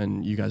now.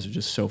 And you guys are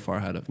just so far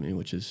ahead of me,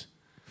 which is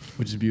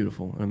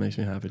beautiful, and it makes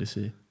me happy to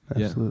see.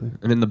 Absolutely. Yeah.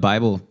 And in the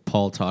Bible,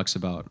 Paul talks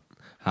about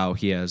how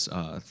he has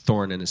a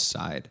thorn in his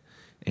side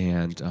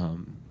and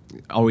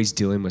always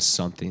dealing with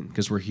something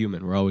because we're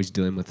human. We're always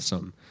dealing with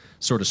some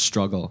sort of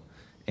struggle.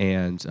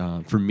 And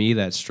for me,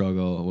 that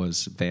struggle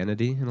was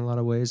vanity in a lot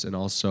of ways and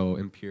also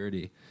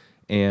impurity.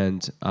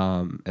 And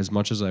as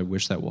much as I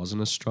wish that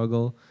wasn't a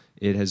struggle,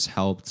 it has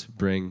helped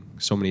bring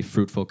so many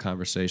fruitful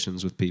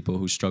conversations with people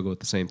who struggle with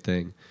the same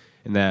thing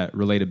and that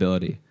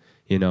relatability.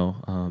 You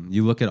know,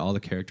 you look at all the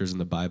characters in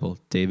the Bible,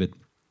 David,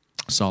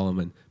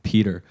 Solomon,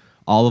 Peter,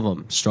 all of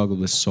them struggled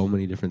with so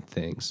many different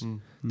things.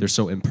 They're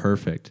so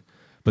imperfect,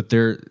 but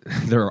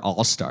they're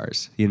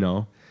all-stars, you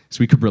know?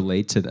 So we could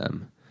relate to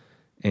them.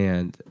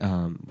 And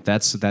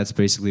that's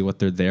basically what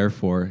they're there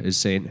for, is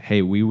saying,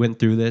 hey, we went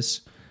through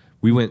this.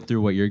 We went through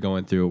what you're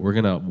going through. We're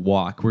going to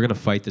walk. We're going to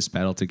fight this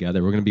battle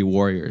together. We're going to be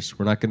warriors.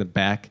 We're not going to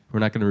back.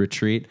 We're not going to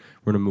retreat.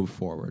 We're going to move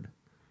forward.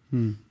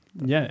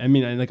 Yeah, I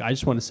mean, I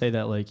just want to say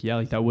that, like, yeah,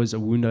 like that was a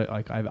wound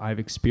I've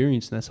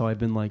experienced, and that's how I've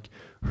been like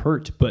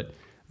hurt. But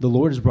the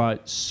Lord has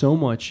brought so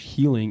much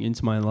healing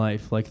into my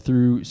life, like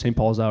through St.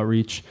 Paul's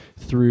outreach,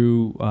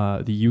 through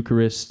the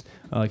Eucharist,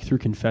 like through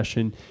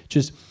confession.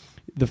 Just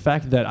the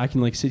fact that I can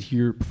like sit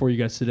here before you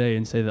guys today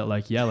and say that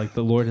like, yeah, like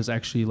the Lord has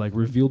actually like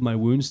revealed my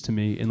wounds to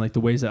me and like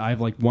the ways that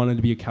I've like wanted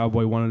to be a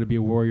cowboy, wanted to be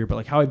a warrior, but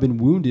like how I've been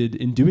wounded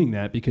in doing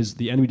that because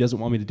the enemy doesn't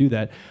want me to do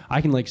that.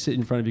 I can like sit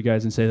in front of you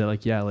guys and say that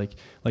like, yeah, like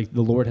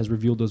the Lord has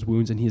revealed those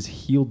wounds and he has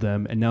healed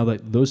them. And now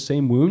that those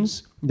same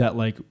wounds that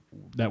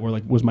were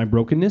like was my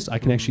brokenness, I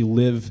can actually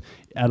live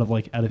out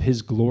of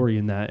his glory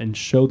in that and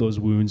show those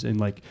wounds and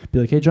like be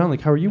like, hey John,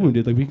 like how are you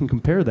wounded? Like we can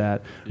compare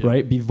that,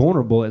 right? Be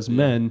vulnerable as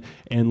men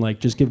and like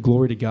just give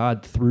glory to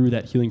God through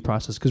that healing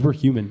process because we're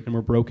human and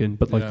we're broken,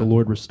 but like the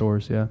Lord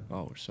restores. Yeah.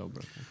 Oh, we're so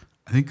broken.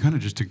 I think kind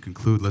of just to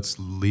conclude, let's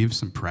leave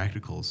some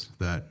practicals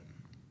that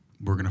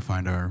we're going to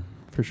find are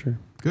For sure.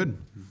 good.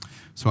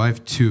 So I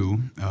have 2.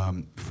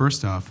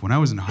 First off, when I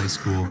was in high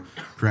school,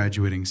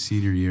 graduating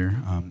senior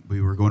year,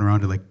 we were going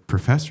around to like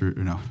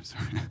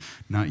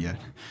not yet,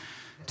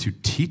 to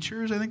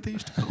teachers, I think they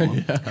used to call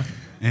them,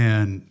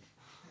 and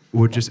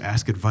would just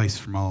ask advice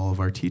from all of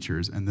our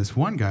teachers. And this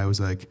one guy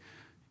was like,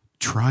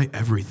 try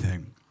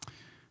everything.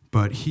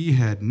 But he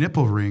had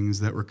nipple rings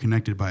that were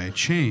connected by a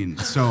chain.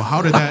 So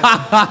how did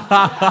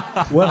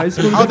that? What high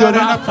school? How'd that end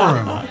up for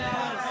him?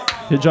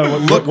 Hey John,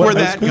 Look what where high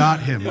that school?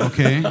 got him.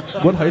 Okay.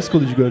 What high school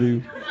did you go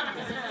to?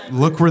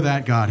 Look where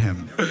that got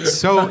him.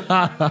 So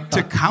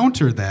to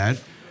counter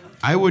that,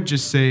 I would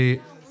just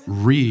say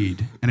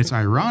read. And it's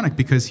ironic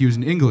because he was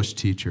an English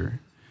teacher.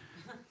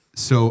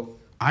 So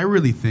I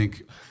really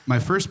think my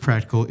first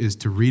practical is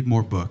to read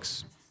more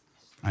books.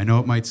 I know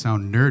it might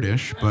sound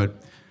nerdish,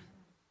 but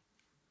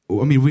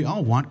I mean, we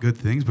all want good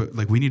things, but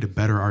like we need to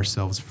better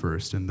ourselves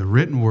first. And the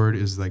written word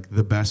is like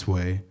the best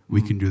way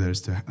we can do that,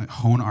 is to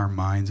hone our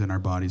minds and our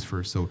bodies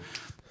first. So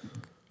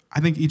I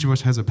think each of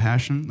us has a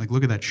passion. Like,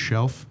 look at that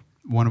shelf.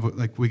 One of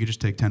like we could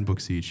just take 10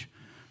 books each.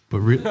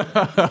 But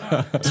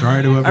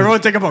sorry to whoever. Everyone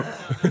take a book.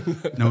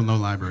 No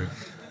library.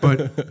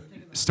 But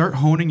start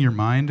honing your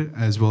mind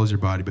as well as your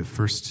body. But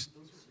first,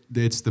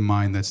 it's the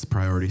mind that's the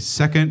priority.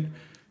 Second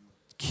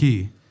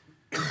key.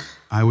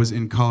 I was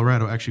in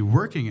Colorado actually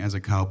working as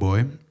a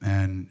cowboy,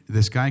 and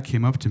this guy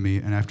came up to me,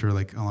 and after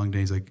like a long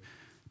day, he's like,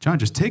 John,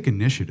 just take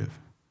initiative.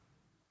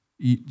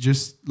 You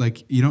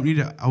don't need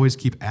to always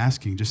keep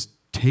asking, just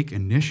take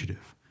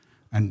initiative.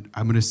 And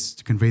I'm going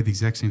to convey the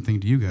exact same thing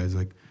to you guys.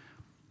 Like,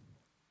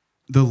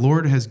 the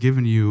Lord has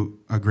given you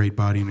a great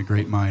body and a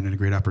great mind and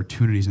great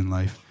opportunities in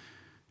life.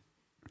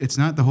 It's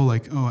not the whole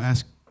like, oh,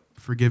 ask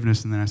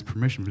forgiveness and then ask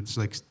permission, but it's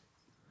like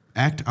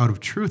act out of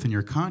truth in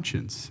your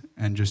conscience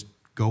and just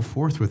go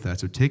forth with that.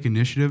 So take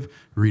initiative,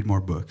 read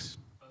more books.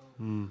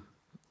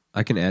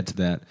 I can add to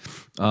that.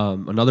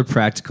 Another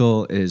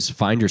practical is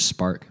find your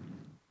spark.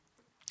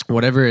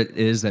 Whatever it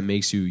is that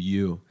makes you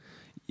you.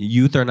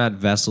 Youth are not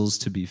vessels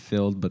to be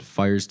filled, but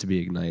fires to be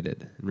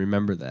ignited. And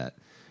remember that.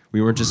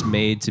 We weren't just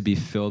made to be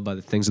filled by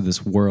the things of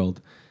this world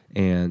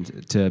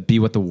and to be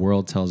what the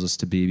world tells us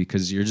to be,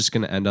 because you're just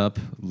going to end up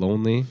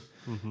lonely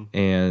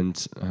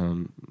and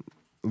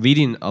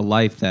leading a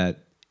life that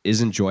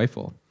isn't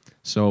joyful.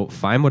 So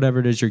find whatever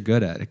it is you're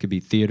good at. It could be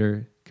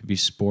theater, it could be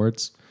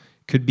sports,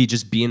 it could be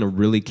just being a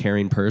really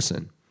caring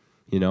person,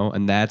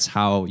 and that's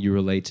how you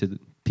relate to the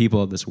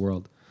people of this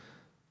world.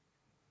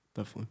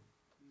 Definitely.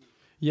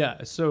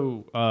 Yeah,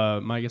 so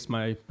I guess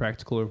my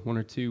practical or one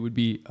or two would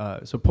be,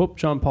 so Pope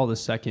John Paul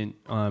II,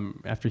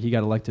 after he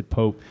got elected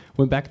Pope,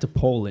 went back to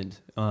Poland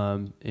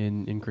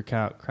in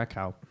Krakow.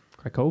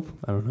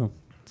 I don't know.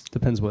 It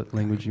depends what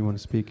language you want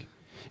to speak.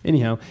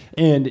 Anyhow,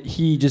 and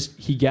he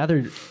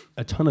gathered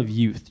a ton of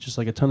youth, just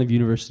like a ton of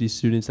university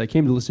students that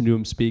came to listen to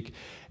him speak.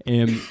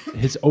 And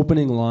his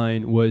opening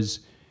line was,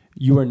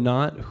 "You are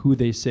not who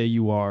they say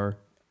you are.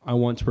 I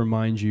want to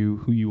remind you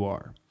who you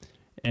are."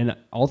 And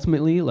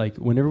ultimately, like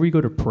whenever we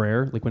go to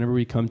prayer, like whenever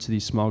we come to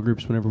these small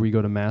groups, whenever we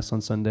go to Mass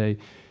on Sunday,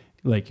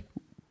 like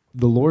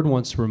the Lord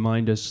wants to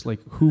remind us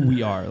like who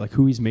we are, like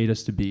who He's made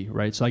us to be,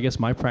 right? So I guess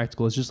my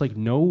practical is just like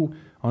know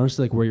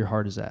honestly like where your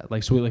heart is at.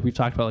 Like so like we've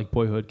talked about like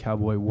boyhood,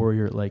 cowboy,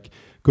 warrior, like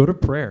go to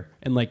prayer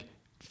and like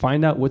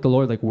find out with the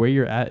Lord like where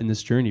you're at in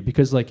this journey,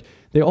 because like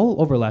they all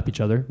overlap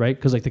each other, right?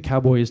 Because like the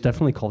cowboy is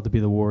definitely called to be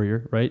the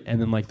warrior, right?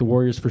 And then like the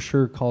warrior is for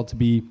sure called to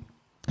be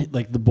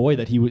like the boy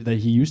that he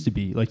used to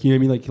be, like, you know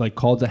what I mean, like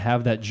called to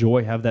have that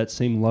joy, have that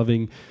same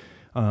loving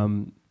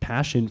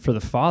passion for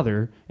the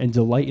Father and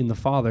delight in the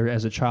Father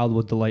as a child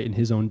would delight in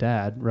his own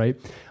dad, right?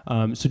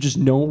 So just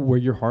know where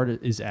your heart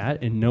is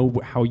at and know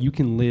how you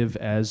can live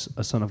as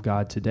a son of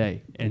God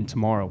today and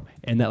tomorrow,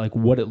 and that like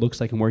what it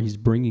looks like and where He's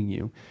bringing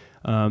you.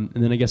 And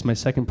then I guess my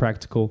second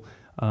practical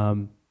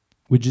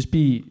would just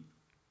be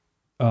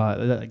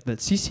that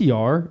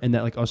CCR and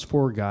that like us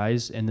four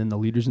guys and then the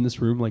leaders in this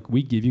room, like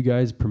we give you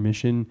guys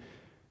permission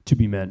to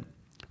be men,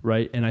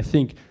 right? And I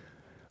think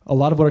a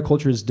lot of what our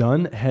culture has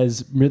done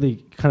has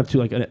really kind of to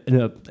like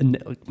a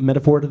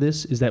metaphor to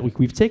this is that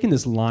we've taken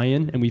this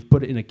lion and we've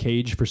put it in a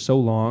cage for so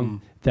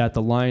long that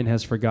the lion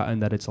has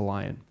forgotten that it's a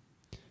lion,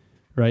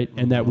 right?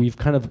 And that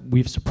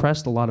we've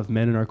suppressed a lot of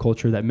men in our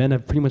culture, that men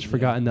have pretty much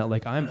forgotten that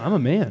like I'm a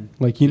man,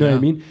 like, you know what I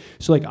mean?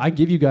 So like I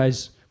give you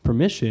guys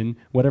permission,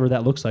 whatever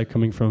that looks like,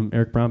 coming from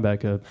Eric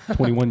Brownback, a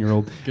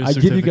 21-year-old. I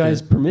give you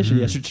guys permission.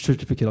 Yeah,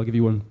 certificate. I'll give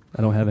you one.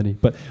 I don't have any,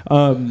 but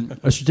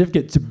a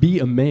certificate to be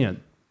a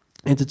man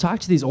and to talk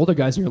to these older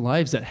guys in your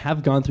lives that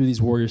have gone through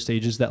these warrior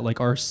stages, that like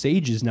are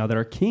sages now, that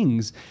are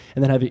kings,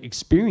 and that have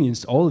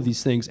experienced all of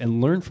these things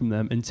and learn from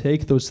them and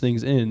take those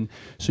things in,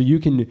 so you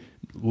can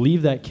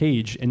leave that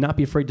cage and not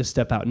be afraid to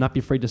step out, not be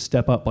afraid to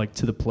step up like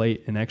to the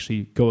plate and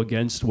actually go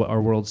against what our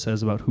world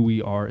says about who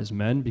we are as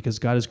men, because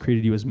God has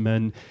created you as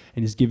men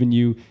and He's given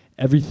you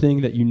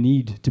everything that you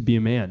need to be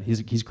a man.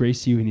 He's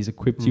graced you and He's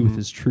equipped you with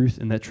His truth,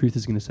 and that truth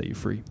is going to set you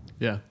free.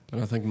 Yeah,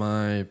 and I think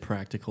my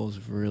practical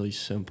is really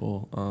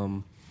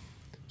simple.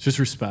 Just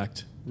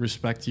respect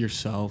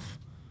yourself,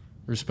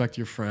 respect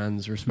your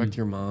friends, respect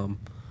your mom,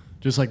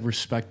 just like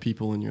respect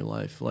people in your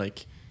life,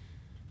 like,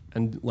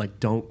 and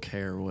like don't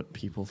care what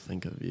people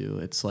think of you.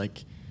 It's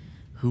like,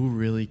 who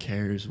really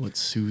cares what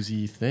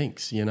Susie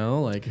thinks, you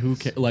know? Like who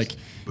like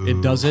Boo.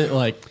 It doesn't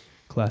like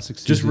classic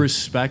Susie. Just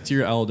respect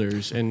your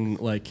elders, and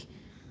like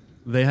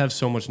they have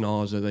so much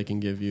knowledge that they can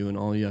give you, and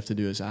all you have to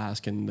do is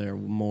ask, and they're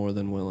more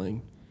than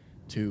willing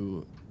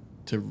to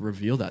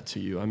reveal that to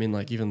you. I mean,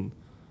 like even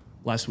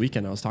last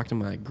weekend I was talking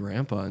to my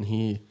grandpa, and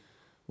he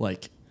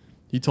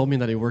told me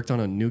that he worked on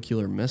a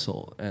nuclear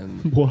missile,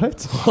 and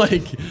what?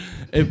 Like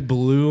it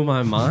blew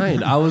my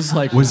mind. I was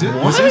like, was it?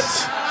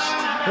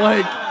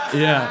 Like,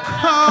 yeah.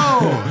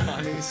 Oh,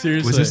 I mean,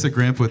 seriously. Was this the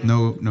grandpa with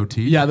no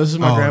teeth? Yeah, this is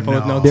my grandpa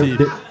with no teeth.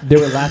 They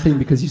were laughing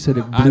because you said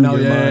it blew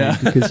your mind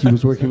because he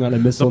was working on a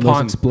missile and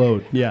those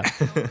explode. Yeah.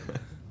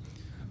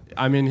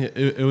 I mean,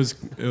 it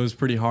was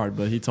pretty hard,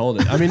 but he told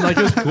it. I mean, like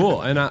it was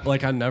cool, and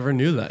I never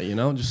knew that, you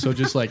know.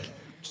 Just like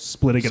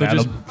Splitting it so out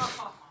just,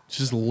 of.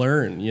 just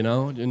learn, you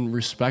know, and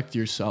respect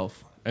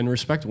yourself and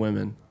respect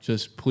women.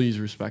 Just please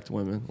respect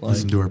women. Like,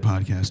 Listen to our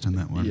podcast on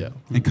that one. Yeah.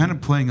 And kind of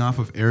playing off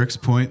of Eric's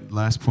point,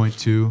 last point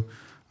too,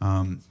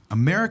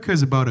 America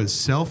is about as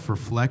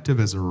self-reflective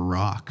as a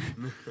rock.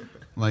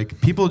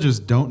 Like, people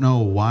just don't know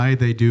why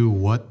they do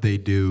what they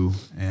do,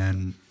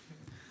 and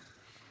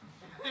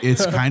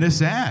it's kind of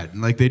sad.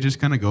 Like, they just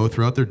kind of go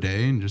throughout their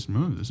day and just,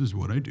 oh, this is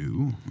what I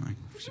do. I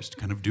just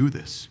kind of do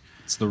this.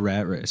 It's the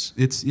rat race.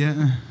 It's,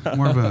 yeah,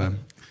 more of a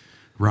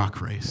rock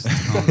race.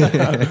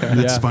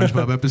 That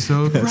SpongeBob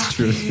episode. That's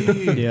true.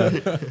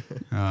 Yeah.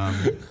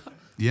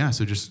 Yeah,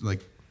 so just,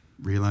 like,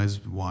 realize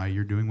why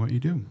you're doing what you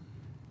do.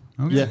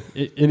 Okay.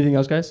 Yeah. Anything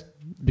else, guys?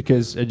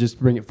 Because I just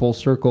bring it full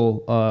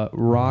circle.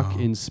 Rock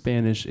in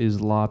Spanish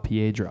is La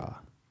Piedra.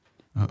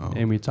 Uh-oh.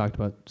 And we talked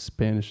about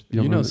Spanish. You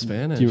know remember-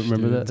 Spanish, Do you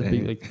remember dude. that? That'd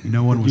be like,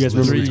 No one was you guys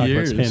remember we listening. talked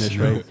about 3 years.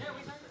 Spanish, right?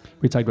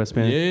 We talked about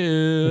Spanish.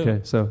 yeah.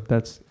 Okay,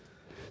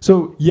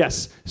 so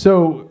yes.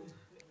 So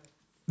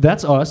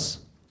that's us.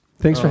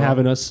 Thanks for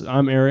having us.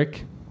 I'm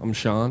Eric. I'm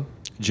Sean.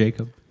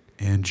 Jacob.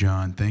 And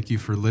John, thank you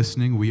for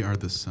listening. We are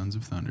the Sons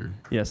of Thunder.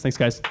 Yes, thanks,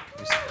 guys.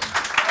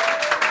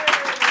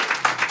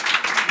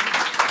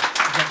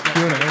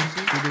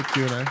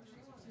 Q&A.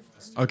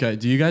 Okay.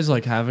 Do you guys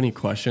like have any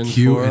questions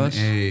Q for and us?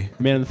 A.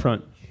 Man in the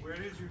front.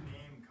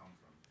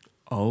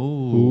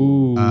 Oh.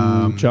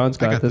 Ooh, John's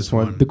I got, got this this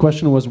one. one. The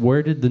question was,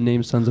 where did the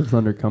name Sons of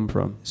Thunder come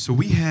from? So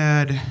we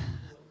had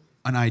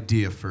an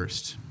idea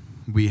first.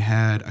 We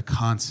had a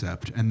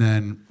concept, and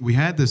then we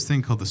had this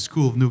thing called the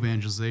School of New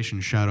Evangelization.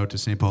 Shout out to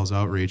St. Paul's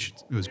Outreach.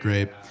 It was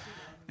great.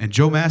 And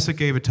Joe Masick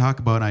gave a talk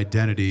about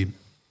identity,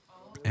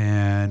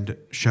 and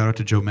shout out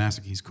to Joe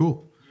Masick. He's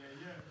cool.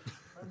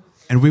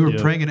 And we were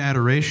Yeah. praying in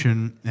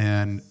adoration,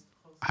 and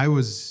I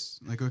was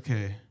like,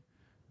 okay,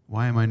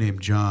 why am I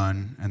named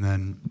John? And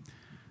then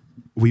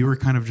we were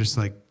kind of just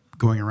like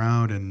going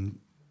around, and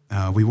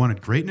we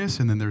wanted greatness.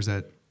 And then there's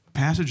that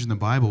passage in the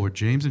Bible where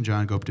James and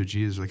John go up to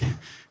Jesus like,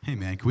 hey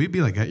man, can we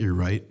be like at your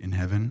right in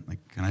heaven?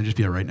 Like, can I just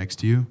be right next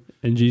to you?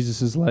 And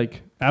Jesus is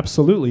like,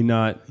 absolutely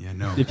not. Yeah,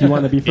 no. If you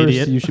want to be first,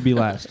 Idiot. you should be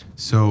last.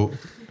 So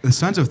the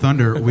Sons of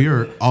Thunder, we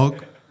are all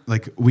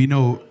like, we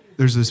know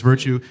there's this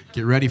virtue,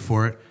 get ready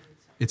for it.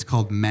 It's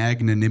called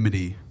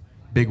magnanimity.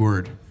 Big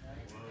word.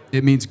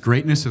 It means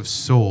greatness of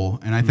soul.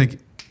 And I think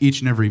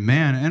each and every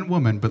man and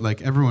woman, but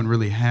like everyone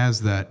really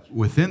has that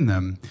within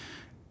them.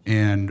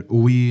 And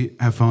we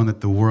have found that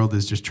the world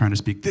is just trying to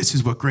speak, this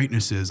is what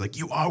greatness is. Like,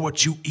 you are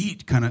what you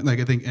eat. Kind of like,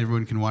 I think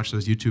everyone can watch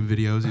those YouTube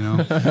videos, you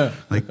know?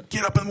 Like,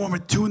 get up in the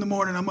morning at 2 in the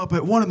morning. I'm up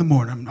at 1 in the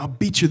morning. I'll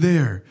beat you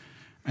there.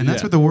 And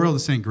that's Yeah. what the world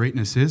is saying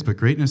greatness is. But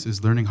greatness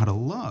is learning how to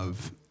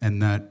love. And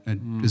that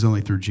is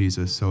only through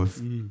Jesus. So if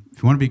you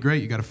want to be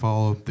great, you got to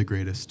follow the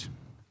greatest.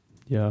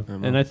 Yeah.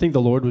 Amen. And I think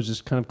the Lord was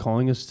just kind of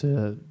calling us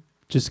to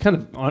just kind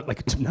of,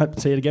 like, to not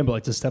say it again, but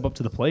like to step up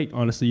to the plate,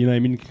 honestly. You know what I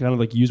mean? Kind of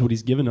like use what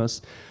he's given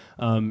us.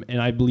 And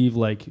I believe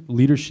like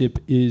leadership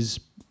is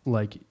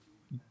like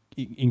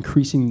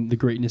increasing the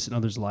greatness in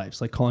others'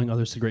 lives, like calling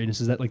others to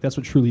greatness. Is that like that's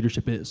what true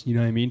leadership is? You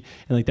know what I mean?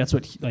 And like that's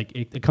what like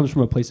it comes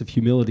from a place of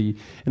humility.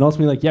 And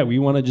ultimately, like we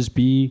want to just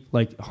be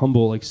like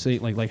humble, like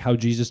Saint, like how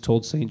Jesus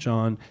told Saint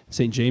John,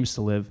 Saint James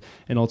to live,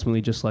 and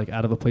ultimately just like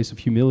out of a place of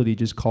humility,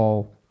 just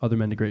call other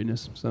men to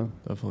greatness. So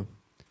Definitely.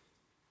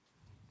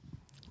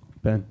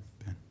 Ben,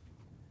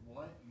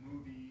 What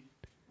movie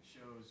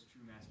shows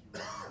true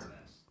masculinity the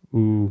best?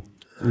 ooh.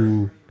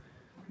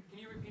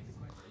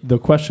 The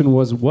question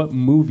was, what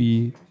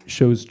movie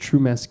shows true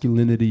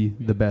masculinity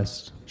the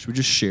best? Should we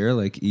just share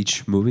like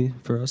each movie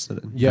for us?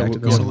 That Yeah,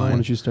 impacted go us? to why line.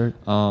 don't you start?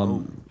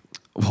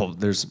 Well,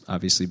 there's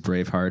obviously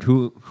Braveheart.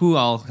 Who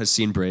all has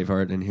seen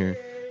Braveheart in here?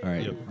 All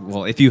right.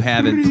 Well, if you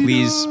haven't,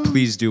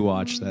 please do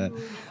watch that.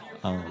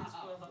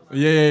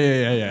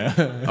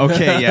 Yeah.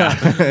 Okay, yeah,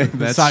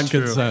 that's Signed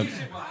true. consent.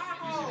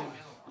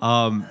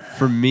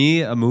 For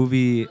me, a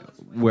movie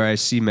where I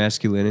see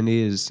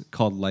masculinity is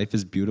called Life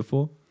is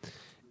Beautiful.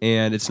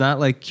 And it's not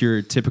like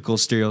your typical,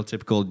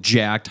 stereotypical,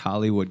 jacked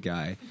Hollywood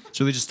guy. It's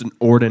really just an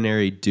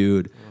ordinary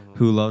dude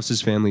who loves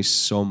his family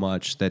so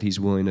much that he's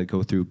willing to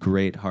go through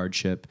great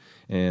hardship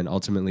and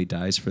ultimately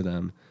dies for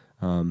them.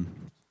 And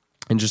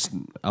just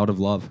out of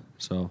love.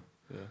 So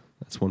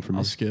that's one for me.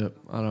 I'll skip.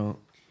 I don't.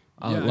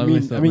 I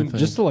mean,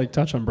 just to like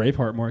touch on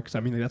Braveheart more, because I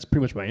mean, like, that's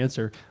pretty much my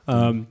answer.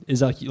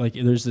 Is like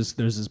there's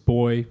this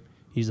boy.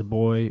 He's a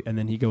boy, and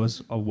then he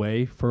goes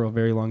away for a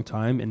very long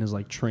time and is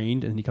like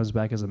trained, and he comes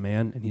back as a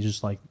man, and he's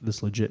just like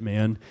this legit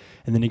man.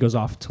 And then he goes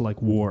off to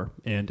like war,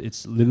 and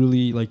it's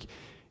literally like,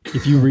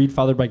 if you read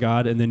Fathered by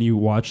God and then you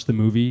watch the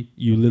movie,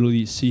 you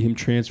literally see him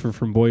transfer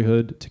from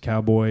boyhood to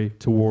cowboy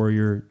to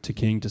warrior to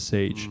king to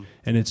sage,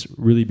 and it's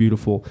really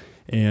beautiful.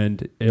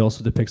 And it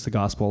also depicts the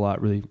gospel a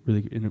lot, really,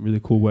 really in a really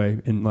cool way.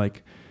 And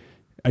like,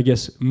 I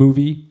guess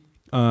movie,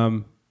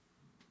 the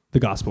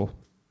gospel.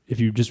 if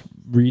you just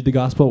read the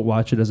gospel,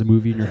 watch it as a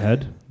movie in your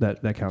head,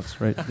 that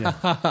counts, right?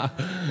 Yeah.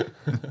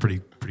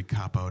 pretty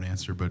cop out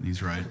answer, but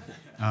he's right.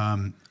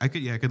 I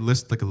could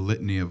list like a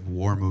litany of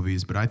war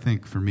movies, but I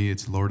think for me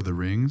it's Lord of the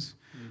Rings.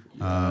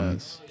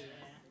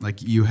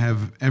 Like you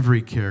have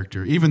every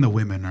character, even the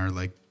women are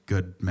like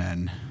good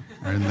men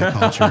are in the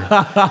culture.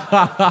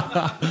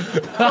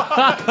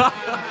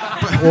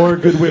 Or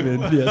good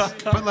women, yes.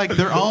 But like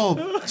they're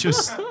all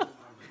just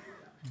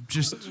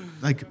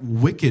like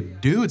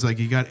wicked dudes. Like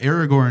you got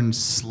Aragorn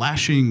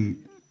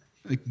slashing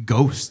like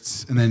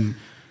ghosts, and then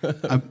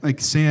like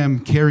Sam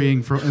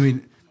carrying. I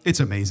mean, it's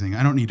amazing.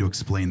 I don't need to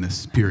explain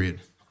this. Period.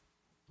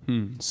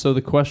 So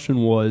the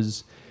question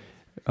was,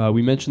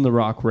 we mentioned the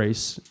rock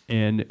race,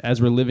 and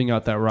as we're living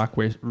out that rock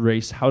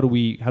race, how do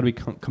we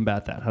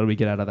combat that? How do we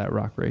get out of that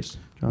rock race,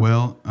 John?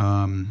 Well,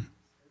 I'm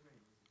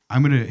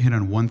going to hit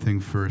on one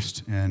thing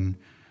first, and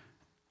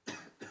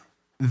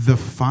the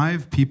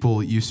 5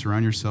 people you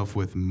surround yourself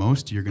with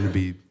most, you're going to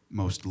be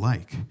most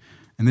like.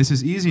 And this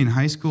is easy in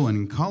high school and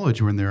in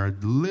college when there are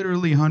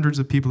literally hundreds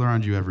of people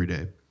around you every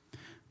day.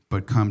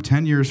 But come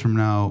 10 years from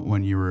now,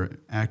 when you were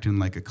acting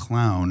like a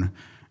clown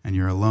and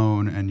you're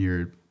alone and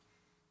you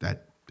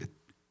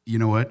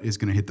know what, is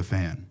going to hit the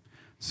fan.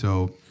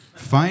 So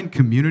find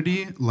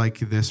community like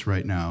this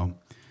right now.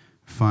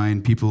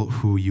 Find people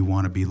who you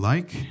want to be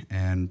like,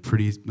 and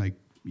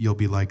you'll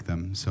be like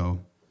them.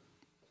 So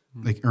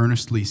like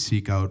earnestly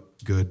seek out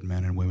good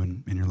men and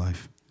women in your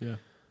life. Yeah.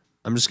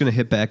 I'm just going to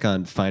hit back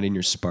on finding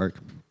your spark.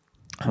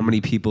 How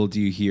many people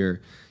do you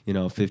hear,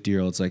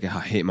 50-year-olds like, I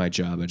hate my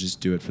job, I just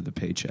do it for the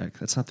paycheck.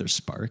 That's not their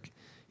spark,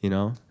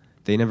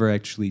 They never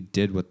actually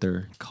did what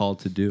they're called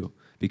to do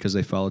because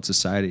they followed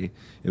society.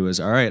 It was,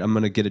 all right, I'm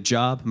going to get a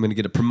job, I'm going to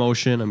get a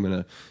promotion, I'm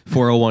going to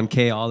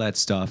 401k, all that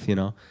stuff,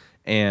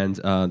 And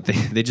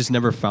they just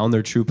never found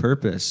their true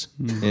purpose.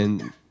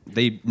 And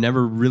they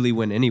never really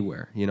went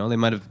anywhere, They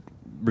might have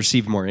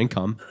received more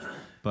income,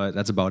 but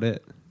that's about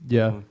it.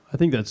 Yeah, I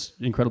think that's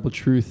incredible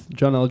truth.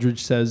 John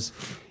Eldridge says,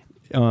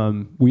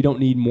 we don't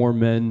need more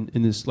men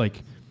in this,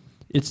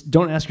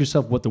 don't ask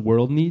yourself what the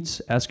world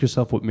needs, ask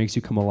yourself what makes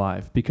you come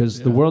alive,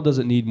 because the world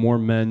doesn't need more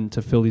men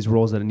to fill these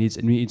roles that it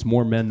needs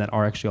more men that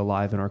are actually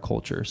alive in our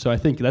culture. So I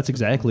think that's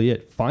exactly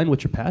it. Find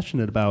what you're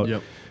passionate about.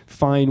 Yep.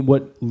 Find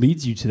what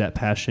leads you to that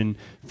passion.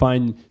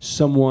 Find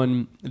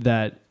someone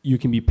that you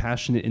can be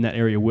passionate in that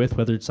area with,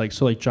 whether it's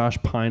like Josh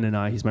Pine and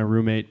I, he's my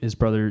roommate, his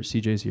brother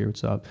CJ's here,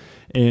 what's up?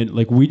 And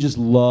we just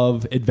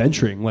love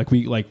adventuring.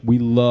 We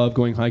love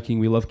going hiking,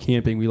 we love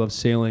camping, we love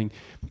sailing.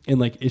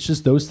 And it's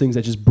just those things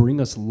that just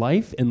bring us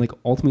life, and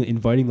ultimately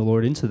inviting the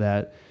Lord into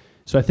that.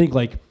 So I think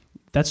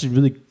that's a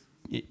really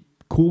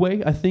cool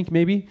way, I think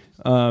maybe,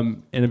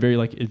 and a very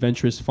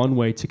adventurous, fun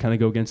way to kind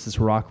of go against this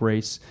rock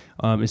race,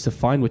 is to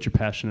find what you're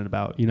passionate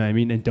about, you know what I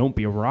mean? And don't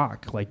be a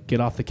rock, get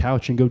off the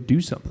couch and go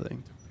do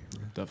something.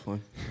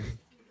 Definitely.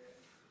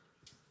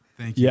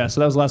 Thank you. Yeah, so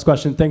that was the last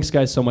question. Thanks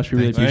guys so much. We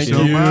really Thank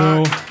appreciate you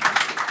it. so much.